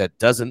 That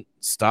doesn't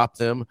stop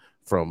them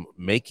from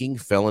making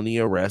felony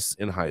arrests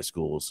in high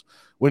schools.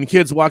 When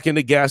kids walk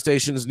into gas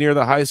stations near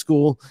the high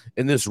school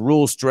in this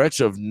rural stretch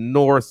of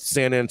North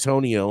San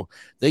Antonio,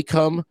 they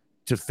come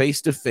to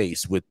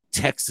face with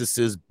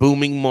Texas's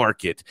booming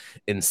market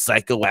in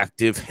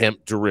psychoactive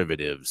hemp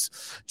derivatives.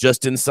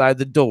 Just inside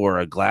the door,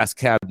 a glass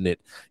cabinet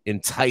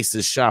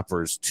entices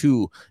shoppers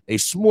to a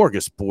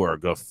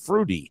smorgasbord of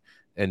fruity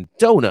and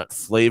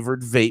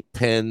donut-flavored vape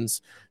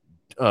pens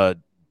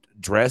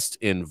dressed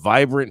in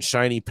vibrant,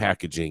 shiny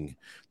packaging.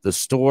 The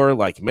store,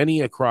 like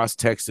many across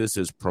Texas,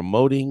 is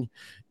promoting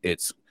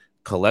its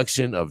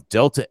collection of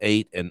Delta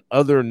 8 and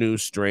other new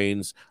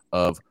strains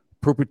of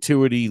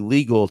perpetuity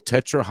legal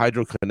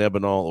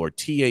tetrahydrocannabinol, or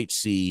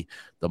THC,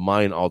 the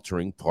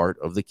mind-altering part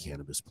of the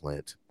cannabis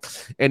plant.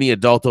 Any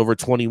adult over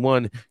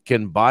 21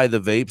 can buy the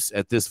vapes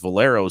at this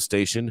Valero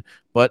station,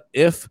 but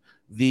if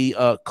the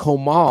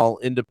Comal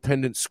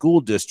Independent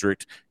School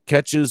District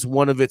catches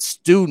one of its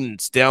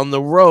students down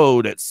the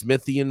road at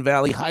Smithian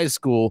Valley High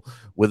School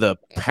with a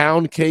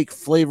pound cake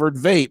flavored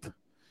vape,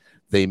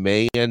 they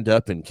may end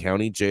up in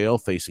county jail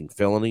facing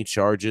felony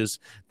charges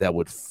that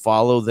would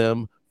follow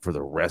them for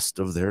the rest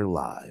of their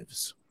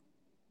lives.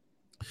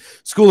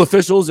 School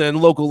officials and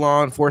local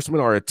law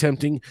enforcement are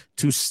attempting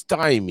to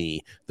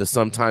stymie the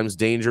sometimes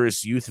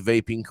dangerous youth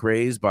vaping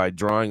craze by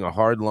drawing a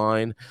hard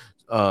line,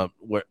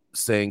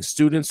 saying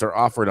students are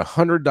offered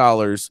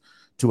 $100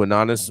 to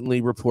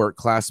anonymously report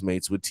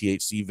classmates with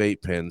THC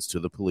vape pens to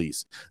the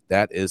police.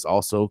 That is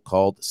also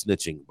called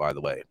snitching, by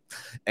the way.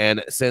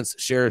 And since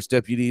sheriff's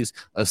deputies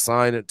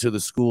assigned to the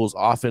schools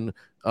often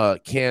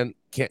can't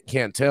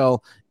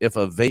tell if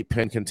a vape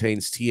pen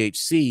contains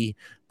THC,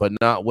 but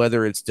not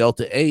whether it's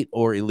Delta 8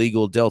 or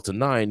illegal Delta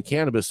 9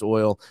 cannabis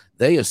oil,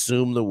 they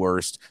assume the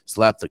worst,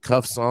 slap the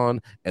cuffs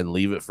on, and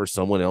leave it for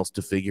someone else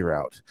to figure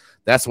out.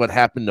 That's what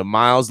happened to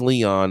Miles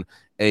Leon,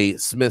 a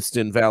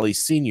Smithton Valley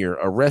senior,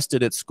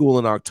 arrested at school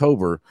in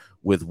October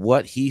with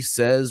what he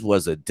says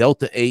was a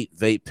Delta 8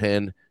 vape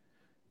pen.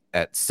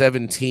 At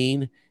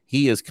 17,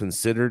 he is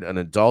considered an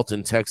adult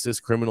in Texas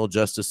criminal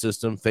justice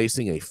system,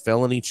 facing a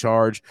felony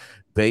charge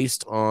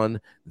based on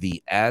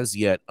the as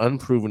yet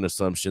unproven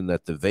assumption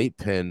that the vape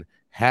pen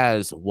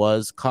he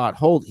was caught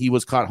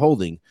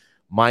holding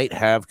might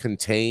have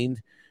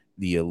contained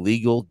the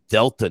illegal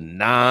Delta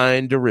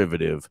 9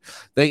 derivative.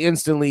 They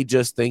instantly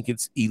just think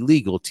it's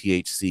illegal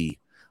THC.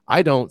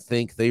 I don't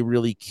think they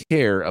really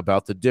care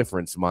about the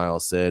difference,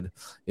 Miles said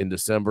in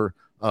December,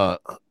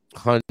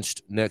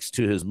 hunched next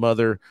to his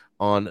mother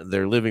on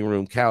their living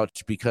room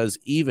couch, because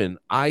even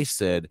I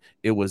said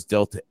it was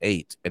Delta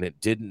 8 and it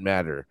didn't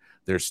matter.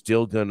 They're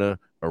still gonna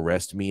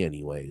arrest me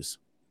anyways.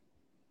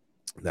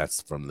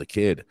 That's from the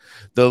kid.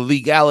 The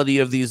legality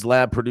of these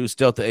lab-produced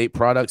Delta 8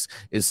 products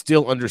is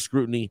still under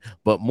scrutiny,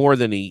 but for more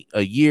than a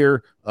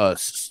year,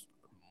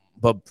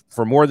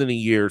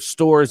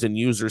 stores and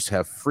users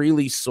have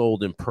freely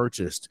sold and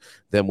purchased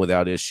them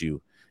without issue.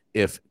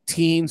 If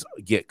teens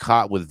get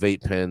caught with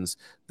vape pens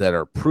that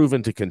are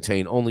proven to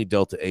contain only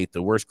Delta 8,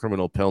 the worst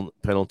criminal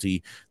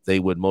penalty they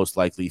would most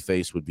likely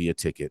face would be a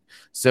ticket,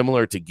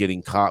 similar to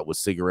getting caught with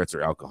cigarettes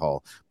or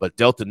alcohol. But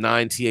Delta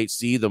 9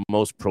 THC, the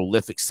most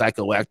prolific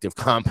psychoactive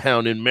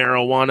compound in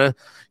marijuana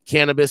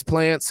cannabis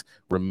plants,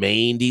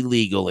 remained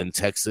illegal in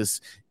Texas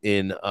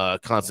in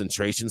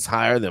concentrations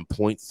higher than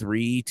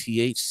 0.3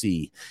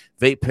 THC.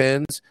 Vape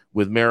pens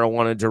with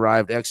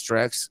marijuana-derived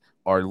extracts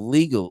are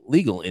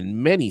legal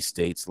in many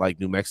states like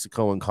New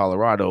Mexico and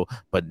Colorado,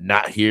 but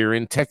not here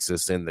in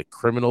Texas, and the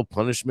criminal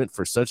punishment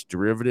for such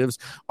derivatives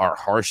are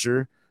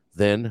harsher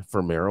than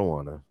for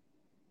marijuana.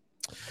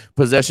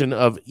 Possession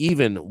of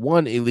even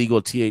one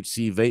illegal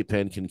THC vape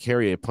pen can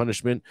carry a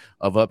punishment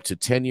of up to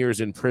 10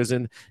 years in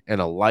prison and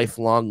a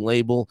lifelong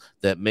label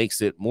that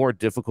makes it more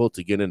difficult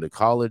to get into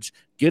college,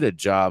 get a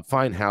job,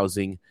 find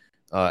housing.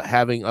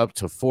 Having up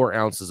to 4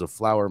 ounces of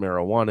flower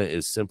marijuana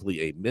is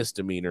simply a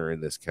misdemeanor in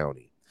this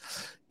county.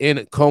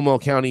 In Como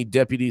County,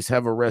 deputies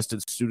have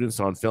arrested students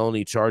on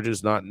felony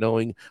charges, not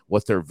knowing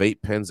what their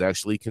vape pens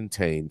actually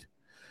contained.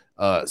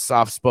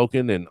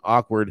 Soft-spoken and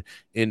awkward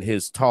in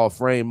his tall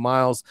frame,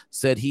 Miles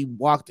said he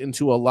walked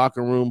into a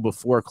locker room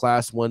before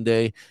class one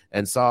day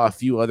and saw a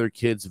few other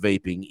kids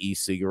vaping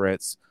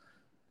e-cigarettes.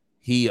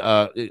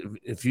 A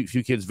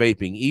few kids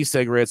vaping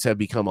e-cigarettes have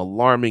become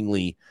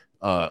alarmingly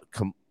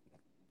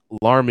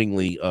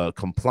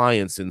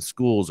compliance in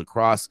schools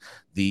across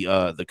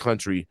the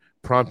country,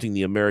 prompting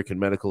the American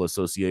Medical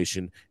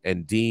Association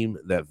and deem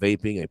that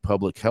vaping a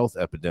public health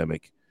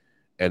epidemic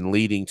and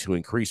leading to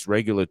increased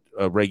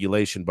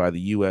regulation by the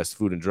U.S.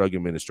 Food and Drug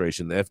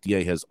Administration. The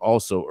FDA has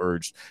also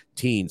urged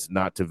teens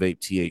not to vape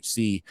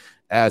THC,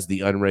 as the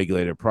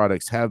unregulated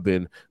products have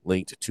been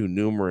linked to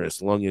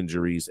numerous lung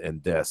injuries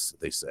and deaths,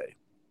 they say.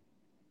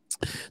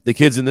 The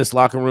kids in this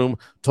locker room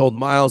told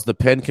Miles the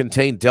pen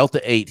contained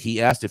Delta 8.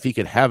 He asked if he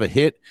could have a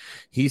hit,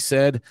 he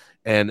said,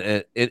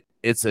 and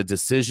it's a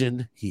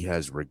decision he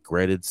has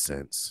regretted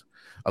since.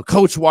 A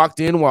coach walked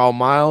in while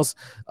Miles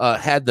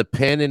had the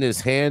pen in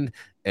his hand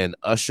and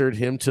ushered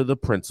him to the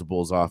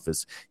principal's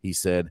office. He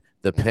said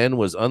the pen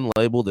was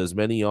unlabeled, as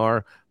many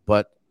are,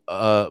 but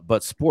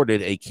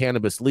sported a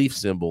cannabis leaf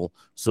symbol,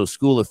 so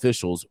school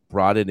officials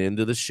brought it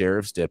into the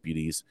sheriff's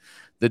deputies.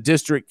 The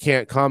district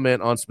can't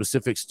comment on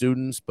specific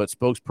students, but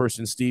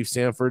spokesperson Steve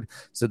Sanford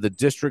said the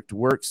district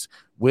works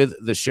with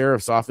the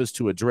sheriff's office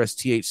to address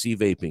THC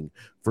vaping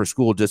for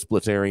school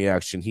disciplinary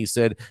action. He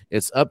said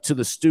it's up to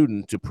the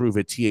student to prove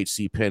a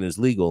THC pen is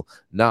legal,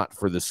 not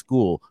for the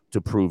school to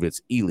prove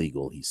it's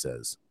illegal, he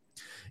says.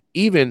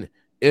 Even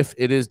if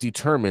it is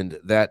determined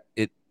that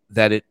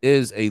it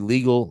is a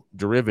legal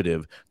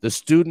derivative, the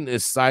student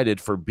is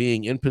cited for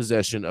being in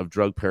possession of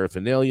drug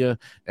paraphernalia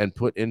and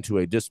put into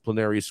a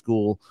disciplinary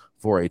school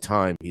for a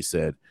time, he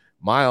said.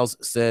 Miles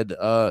said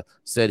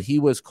he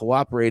was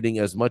cooperating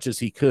as much as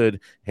he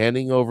could,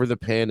 handing over the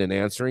pen and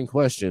answering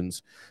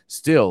questions.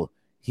 Still,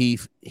 he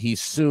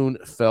soon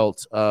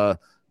felt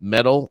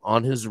medal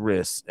on his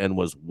wrists, and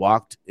was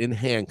walked in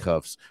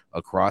handcuffs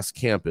across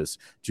campus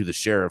to the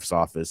sheriff's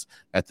office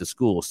at the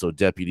school so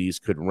deputies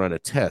could run a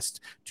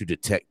test to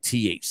detect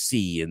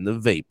THC in the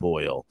vape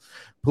oil.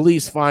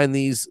 Police find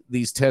these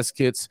test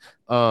kits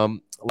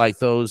like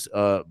those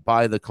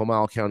by the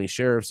Comal County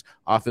Sheriff's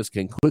Office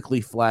can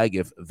quickly flag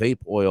if vape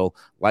oil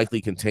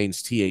likely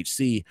contains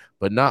THC,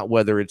 but not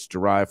whether it's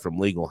derived from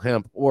legal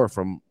hemp or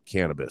from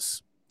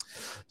cannabis.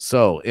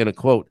 So, in a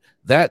quote,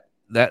 that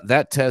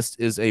test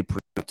is a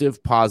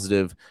predictive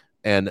positive,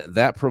 and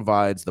that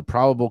provides the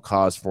probable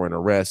cause for an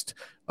arrest,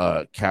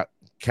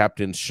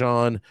 Captain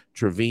Sean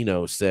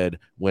Trevino said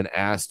when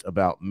asked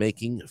about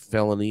making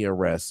felony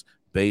arrests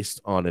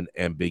based on an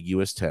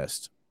ambiguous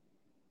test.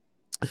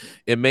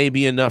 It may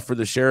be enough for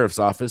the sheriff's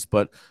office,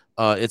 but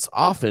it's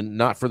often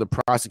not for the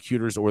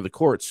prosecutors or the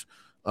courts.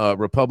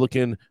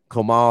 Republican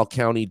Comal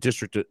County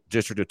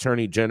District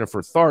Attorney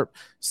Jennifer Tharp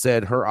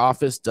said her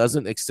office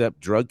doesn't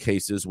accept drug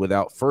cases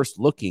without first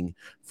looking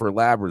for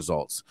lab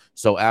results.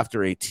 So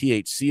after a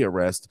THC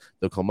arrest,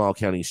 the Comal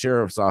County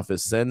Sheriff's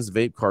Office sends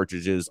vape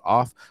cartridges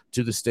off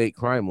to the state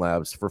crime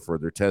labs for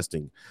further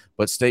testing.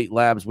 But state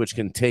labs, which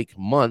can take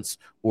months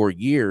or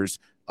years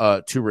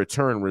to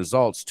return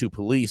results to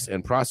police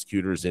and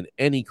prosecutors in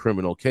any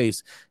criminal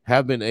case,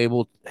 have been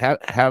able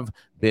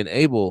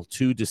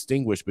to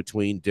distinguish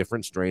between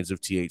different strains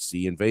of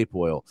THC and vape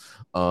oil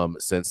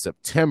since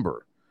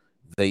September.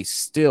 They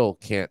still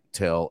can't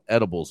tell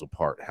edibles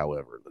apart,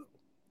 however.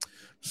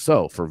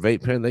 So for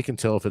vape pen, they can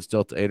tell if it's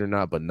Delta 8 or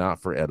not, but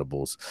not for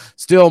edibles.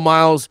 Still,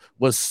 Miles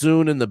was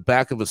soon in the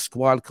back of a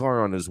squad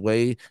car on his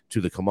way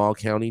to the Comal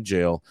County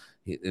Jail.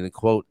 In a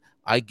quote,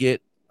 I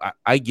get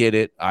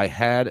it. I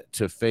had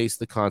to face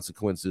the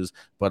consequences,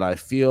 but I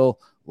feel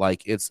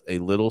like it's a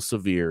little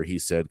severe, he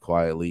said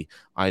quietly.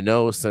 I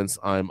know since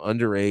I'm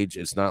underage,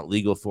 it's not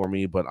legal for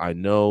me, but I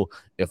know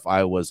if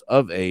I was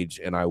of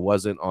age and I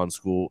wasn't on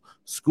school,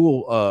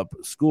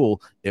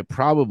 it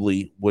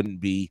probably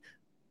wouldn't be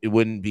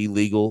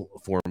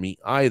legal for me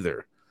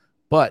either.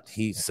 But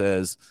he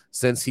says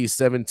since he's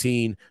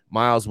 17,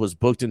 Miles was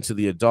booked into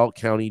the adult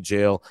county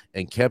jail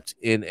and kept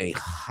in a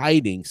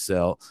hiding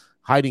cell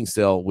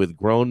with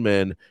grown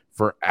men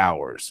for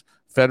hours.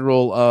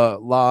 Federal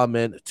law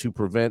meant to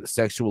prevent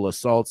sexual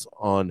assaults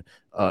on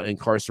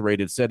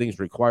incarcerated settings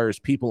requires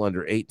people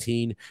under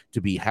 18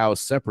 to be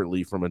housed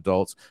separately from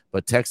adults,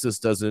 but Texas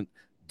doesn't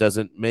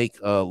make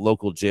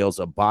local jails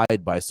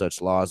abide by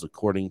such laws,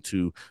 according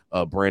to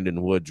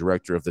Brandon Wood,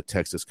 director of the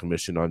Texas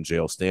Commission on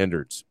Jail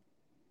Standards.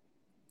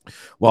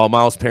 While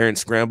Miles'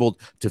 parents scrambled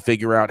to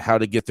figure out how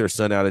to get their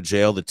son out of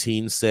jail, the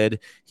teen said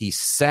he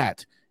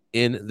sat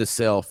in the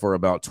cell for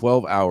about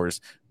 12 hours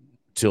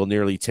till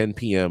nearly 10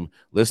 p.m.,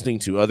 listening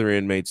to other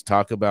inmates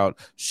talk about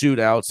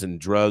shootouts and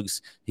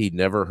drugs he'd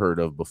never heard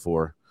of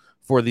before.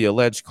 For the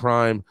alleged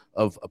crime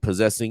of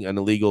possessing an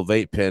illegal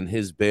vape pen,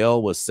 his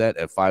bail was set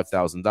at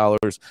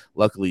 $5,000.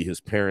 Luckily, his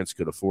parents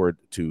could afford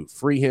to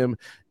free him.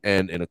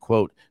 And in a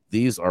quote,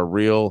 "These are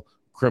real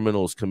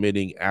criminals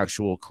committing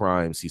actual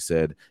crimes," he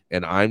said,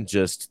 "and I'm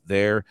just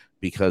there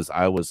because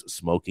I was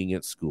smoking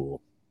at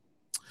school."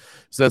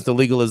 Since the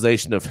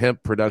legalization of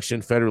hemp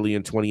production federally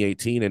in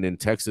 2018 and in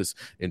Texas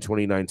in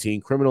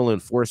 2019, criminal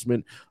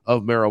enforcement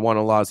of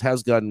marijuana laws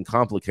has gotten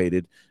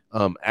complicated.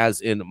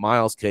 As in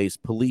Miles' case,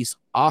 police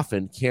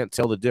often can't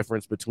tell the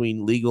difference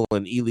between legal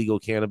and illegal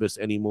cannabis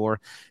anymore,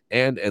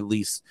 and at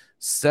least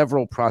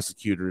several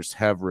prosecutors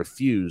have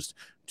refused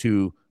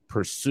to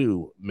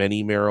pursue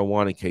many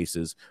marijuana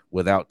cases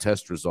without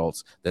test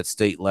results that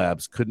state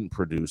labs couldn't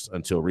produce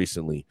until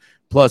recently.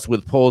 Plus,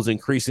 with polls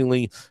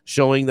increasingly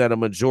showing that a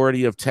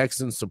majority of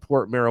Texans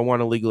support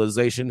marijuana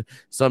legalization,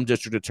 some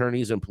district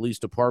attorneys and police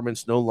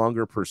departments no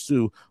longer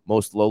pursue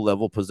most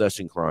low-level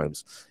possession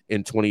crimes.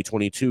 In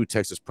 2022,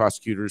 Texas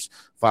prosecutors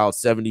filed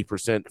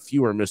 70%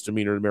 fewer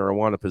misdemeanor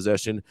marijuana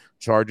possession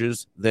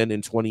charges than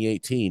in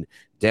 2018,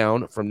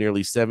 down from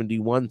nearly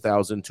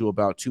 71,000 to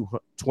about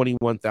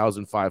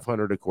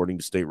 21,500, according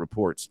to state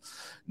reports.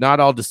 Not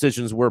all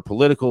decisions were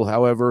political,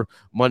 however.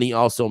 Money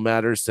also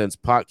matters, since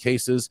pot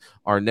cases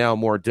are now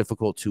more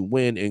difficult to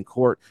win in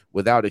court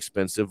without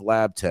expensive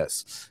lab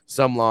tests.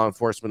 Some law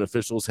enforcement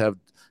officials have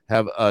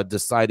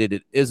decided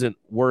it isn't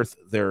worth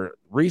their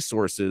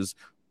resources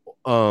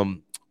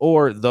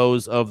or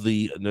those of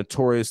the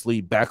notoriously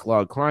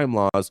backlog crime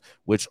laws,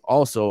 which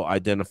also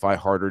identify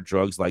harder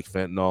drugs like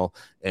fentanyl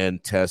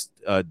and test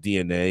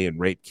DNA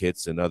and rape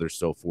kits and others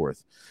so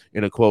forth.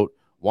 In a quote,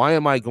 "Why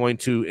am I going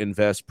to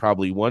invest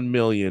probably $1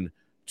 million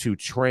to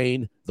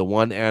train the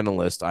one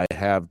analyst I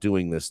have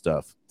doing this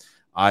stuff?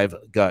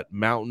 I've got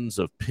mountains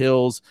of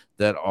pills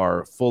that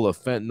are full of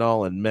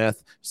fentanyl and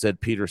meth," said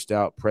Peter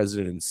Stout,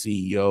 president and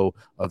CEO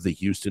of the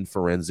Houston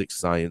Forensic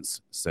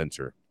Science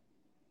Center.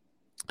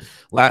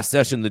 Last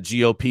session, the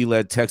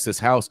GOP-led Texas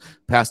House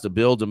passed a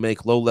bill to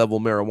make low-level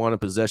marijuana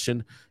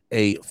possession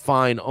a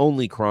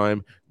fine-only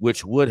crime,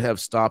 which would have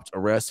stopped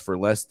arrests for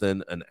less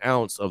than an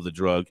ounce of the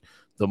drug.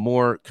 The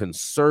more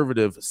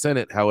conservative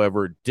Senate,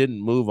 however,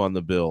 didn't move on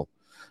the bill.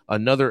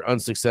 Another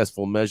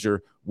unsuccessful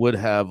measure would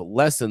have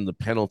lessened the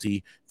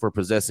penalty for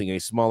possessing a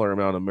smaller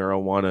amount of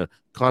marijuana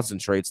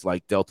concentrates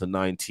like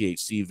Delta-9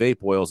 THC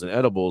vape oils and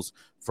edibles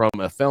from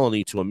a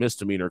felony to a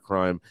misdemeanor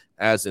crime,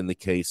 as in the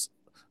case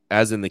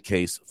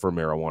for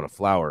marijuana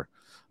flower.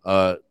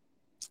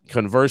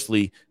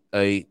 Conversely,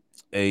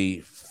 a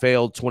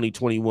failed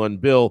 2021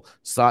 bill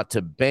sought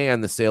to ban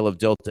the sale of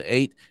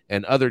Delta-8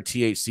 and other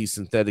THC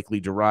synthetically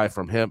derived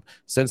from hemp,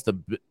 since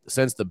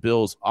the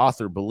bill's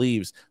author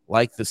believes,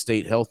 like the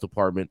state health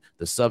department,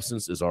 the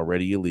substance is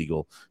already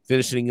illegal.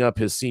 Finishing up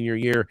his senior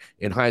year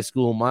in high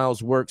school,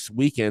 Miles works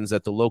weekends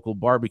at the local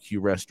barbecue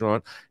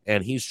restaurant,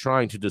 and he's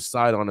trying to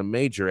decide on a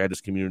major at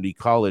his community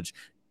college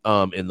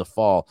in the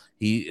fall.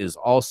 He is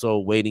also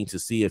waiting to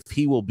see if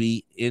he will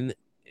be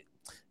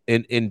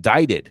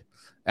indicted.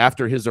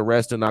 After his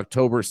arrest in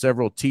October,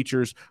 several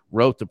teachers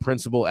wrote the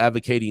principal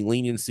advocating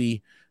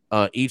leniency,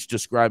 each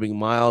describing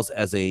Miles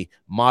as a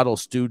model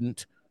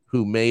student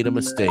who made a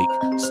mistake,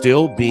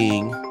 still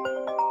being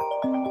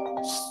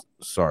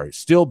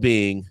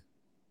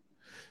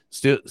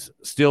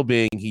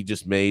he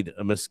just made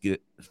a mistake,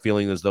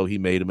 feeling as though he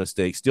made a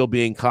mistake, still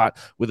being caught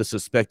with a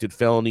suspected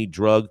felony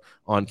drug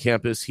on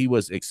campus. He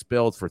was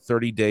expelled for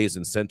 30 days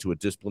and sent to a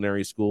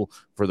disciplinary school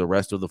for the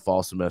rest of the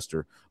fall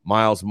semester.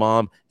 Miles'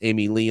 mom,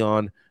 Amy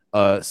Leon,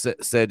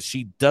 said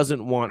she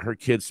doesn't want her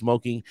kid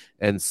smoking,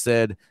 and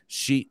said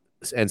she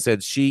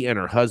and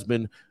her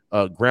husband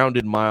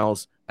grounded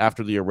Miles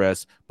after the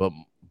arrest,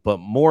 but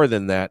more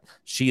than that,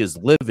 she is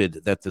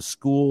livid that the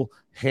school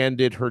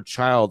handed her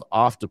child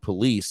off to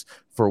police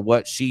for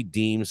what she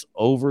deems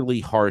overly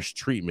harsh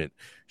treatment.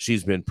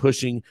 She's been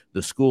pushing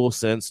the school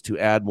since to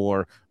add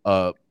more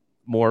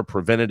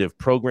preventative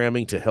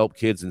programming to help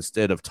kids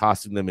instead of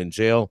tossing them in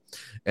jail.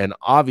 And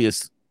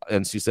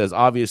she says,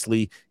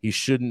 obviously, he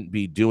shouldn't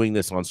be doing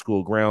this on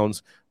school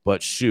grounds,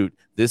 but shoot,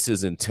 this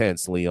is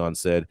intense, Leon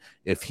said.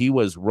 If he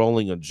was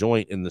rolling a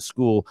joint in the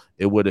school,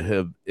 it would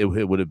have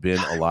been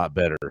a lot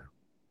better.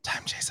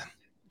 Time, Jason.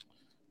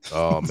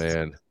 Oh,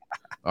 man.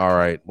 All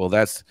right. Well,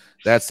 that's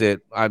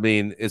it. I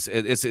mean, this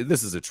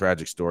is a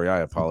tragic story. I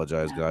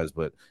apologize, guys,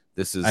 but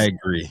I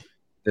agree.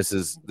 This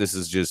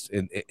is just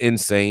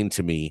insane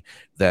to me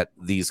that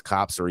these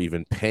cops are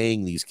even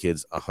paying these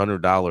kids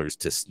 $100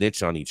 to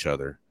snitch on each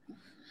other,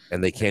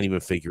 and they can't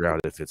even figure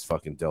out if it's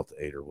fucking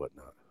Delta-8 or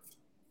whatnot.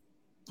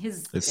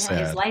 His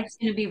life's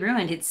going to be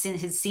ruined. It's in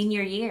his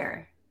senior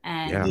year,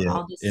 and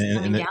all this is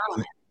coming down on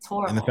it. It's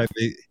horrible. And the fact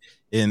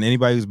and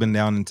anybody who's been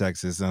down in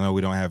Texas, I know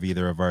we don't have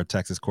either of our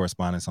Texas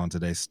correspondents on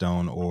today,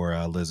 Stone or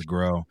Liz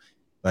Grow.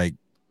 Like,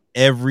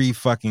 every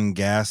fucking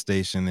gas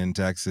station in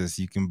Texas,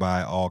 you can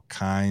buy all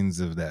kinds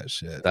of that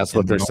shit. That's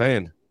what they're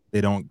saying. They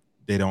don't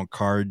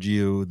card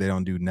you. They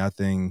don't do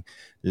nothing.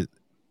 It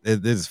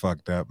is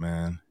fucked up,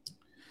 man.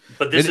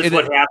 But this is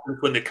what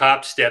happens when the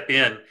cops step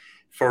in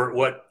for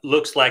what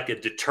looks like a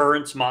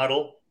deterrence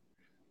model.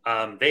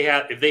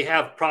 If they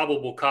have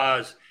probable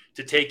cause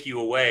to take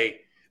you away,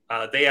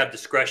 they have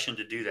discretion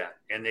to do that.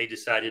 And they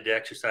decided to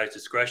exercise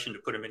discretion to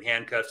put them in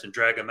handcuffs and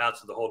drag them out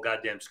so the whole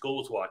goddamn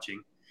school's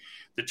watching.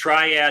 The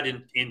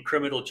triad in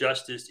criminal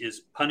justice is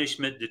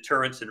punishment,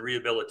 deterrence, and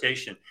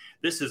rehabilitation.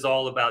 This is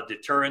all about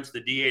deterrence. The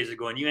DAs are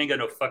going, you ain't got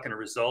no fucking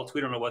results.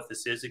 We don't know what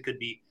this is. It could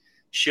be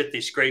shit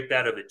they scraped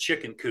out of a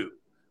chicken coop,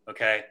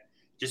 okay?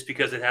 Just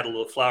because it had a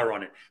little flour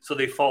on it. So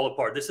they fall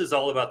apart. This is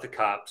all about the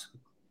cops.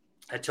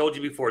 I told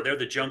you before, they're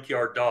the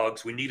junkyard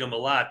dogs. We need them a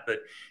lot. But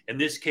in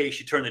this case,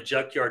 you turn the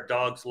junkyard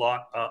dogs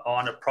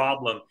on a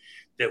problem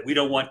that we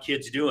don't want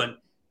kids doing.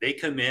 They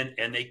come in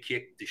and they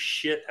kick the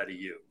shit out of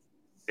you.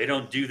 They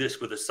don't do this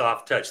with a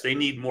soft touch. They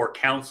need more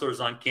counselors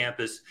on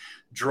campus,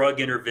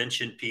 drug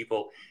intervention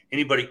people.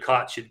 Anybody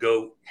caught should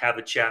go have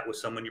a chat with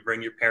someone. You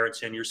bring your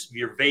parents in.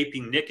 You're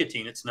vaping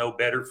nicotine. It's no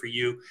better for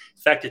you.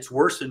 In fact, it's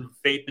worse than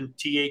vaping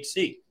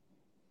THC.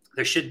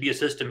 There should be a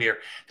system here.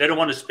 They don't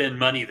want to spend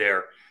money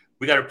there.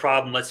 We got a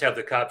problem. Let's have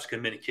the cops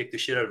come in and kick the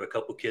shit out of a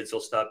couple kids. They'll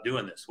stop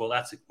doing this. Well,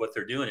 that's what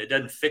they're doing. It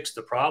doesn't fix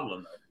the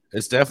problem, though.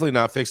 It's definitely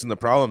not fixing the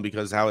problem,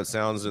 because how it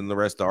sounds in the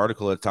rest of the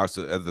article, it talks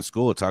at the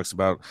school. It talks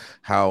about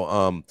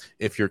how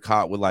if you're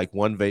caught with like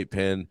one vape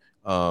pen,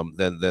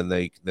 then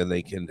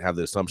they can have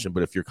the assumption.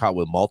 But if you're caught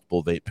with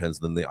multiple vape pens,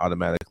 then they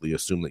automatically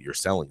assume that you're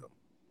selling them.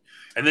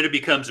 And then it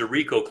becomes a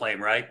RICO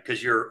claim, right?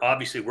 Because you're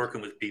obviously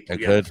working with people.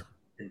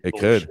 It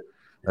could,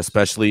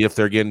 especially if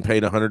they're getting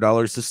paid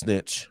 $100 to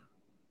snitch.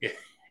 Yeah,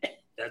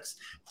 that's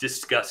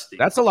disgusting.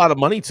 That's a lot of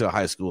money to a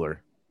high schooler.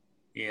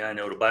 Yeah, I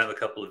know, to buy them a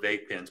couple of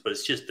vape pens, but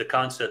it's just the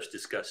concept's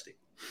disgusting.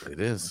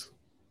 It is.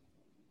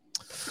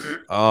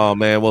 Oh,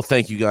 man. Well,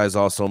 thank you guys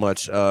all so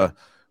much.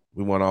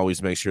 We want to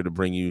always make sure to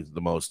bring you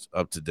the most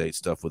up-to-date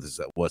stuff with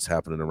what's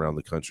happening around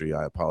the country.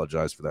 I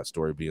apologize for that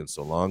story being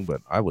so long, but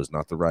I was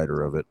not the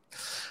writer of it.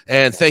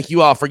 And thank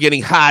you all for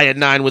getting high at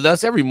 9 with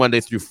us every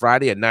Monday through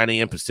Friday at 9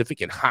 a.m.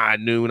 Pacific and high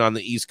noon on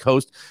the East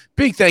Coast.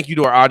 Big thank you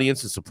to our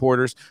audience and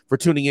supporters for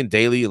tuning in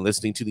daily and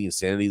listening to the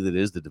insanity that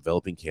is the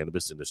developing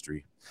cannabis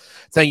industry.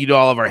 Thank you to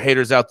all of our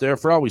haters out there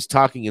for always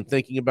talking and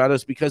thinking about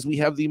us, because we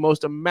have the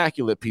most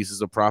immaculate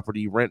pieces of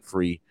property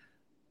rent-free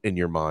in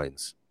your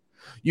minds.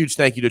 Huge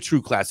thank you to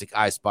True Classic,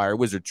 iSpire,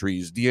 Wizard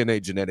Trees,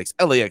 DNA Genetics,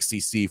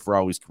 LAXCC for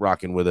always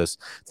rocking with us.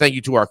 Thank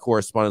you to our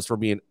correspondents for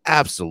being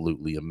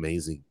absolutely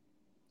amazing.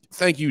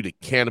 Thank you to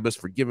Cannabis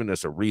for giving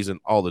us a reason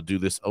all to do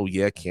this. Oh,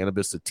 yeah,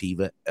 Cannabis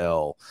Sativa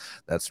L.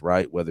 That's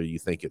right. Whether you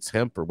think it's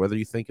hemp or whether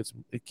you think it's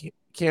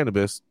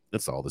cannabis,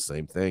 it's all the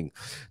same thing.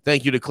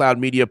 Thank you to Cloud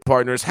Media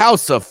Partners,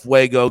 House of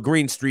Fuego,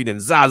 Green Street,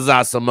 and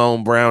Zaza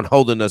Simone Brown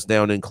holding us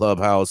down in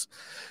Clubhouse.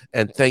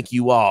 And thank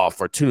you all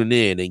for tuning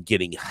in and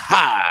getting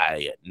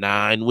high at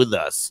 9 with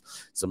us.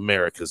 It's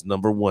America's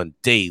 #1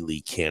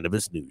 daily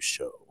cannabis news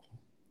show.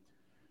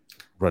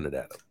 Run it,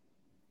 Adam.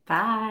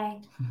 Bye.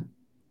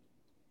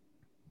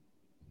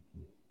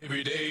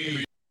 Every day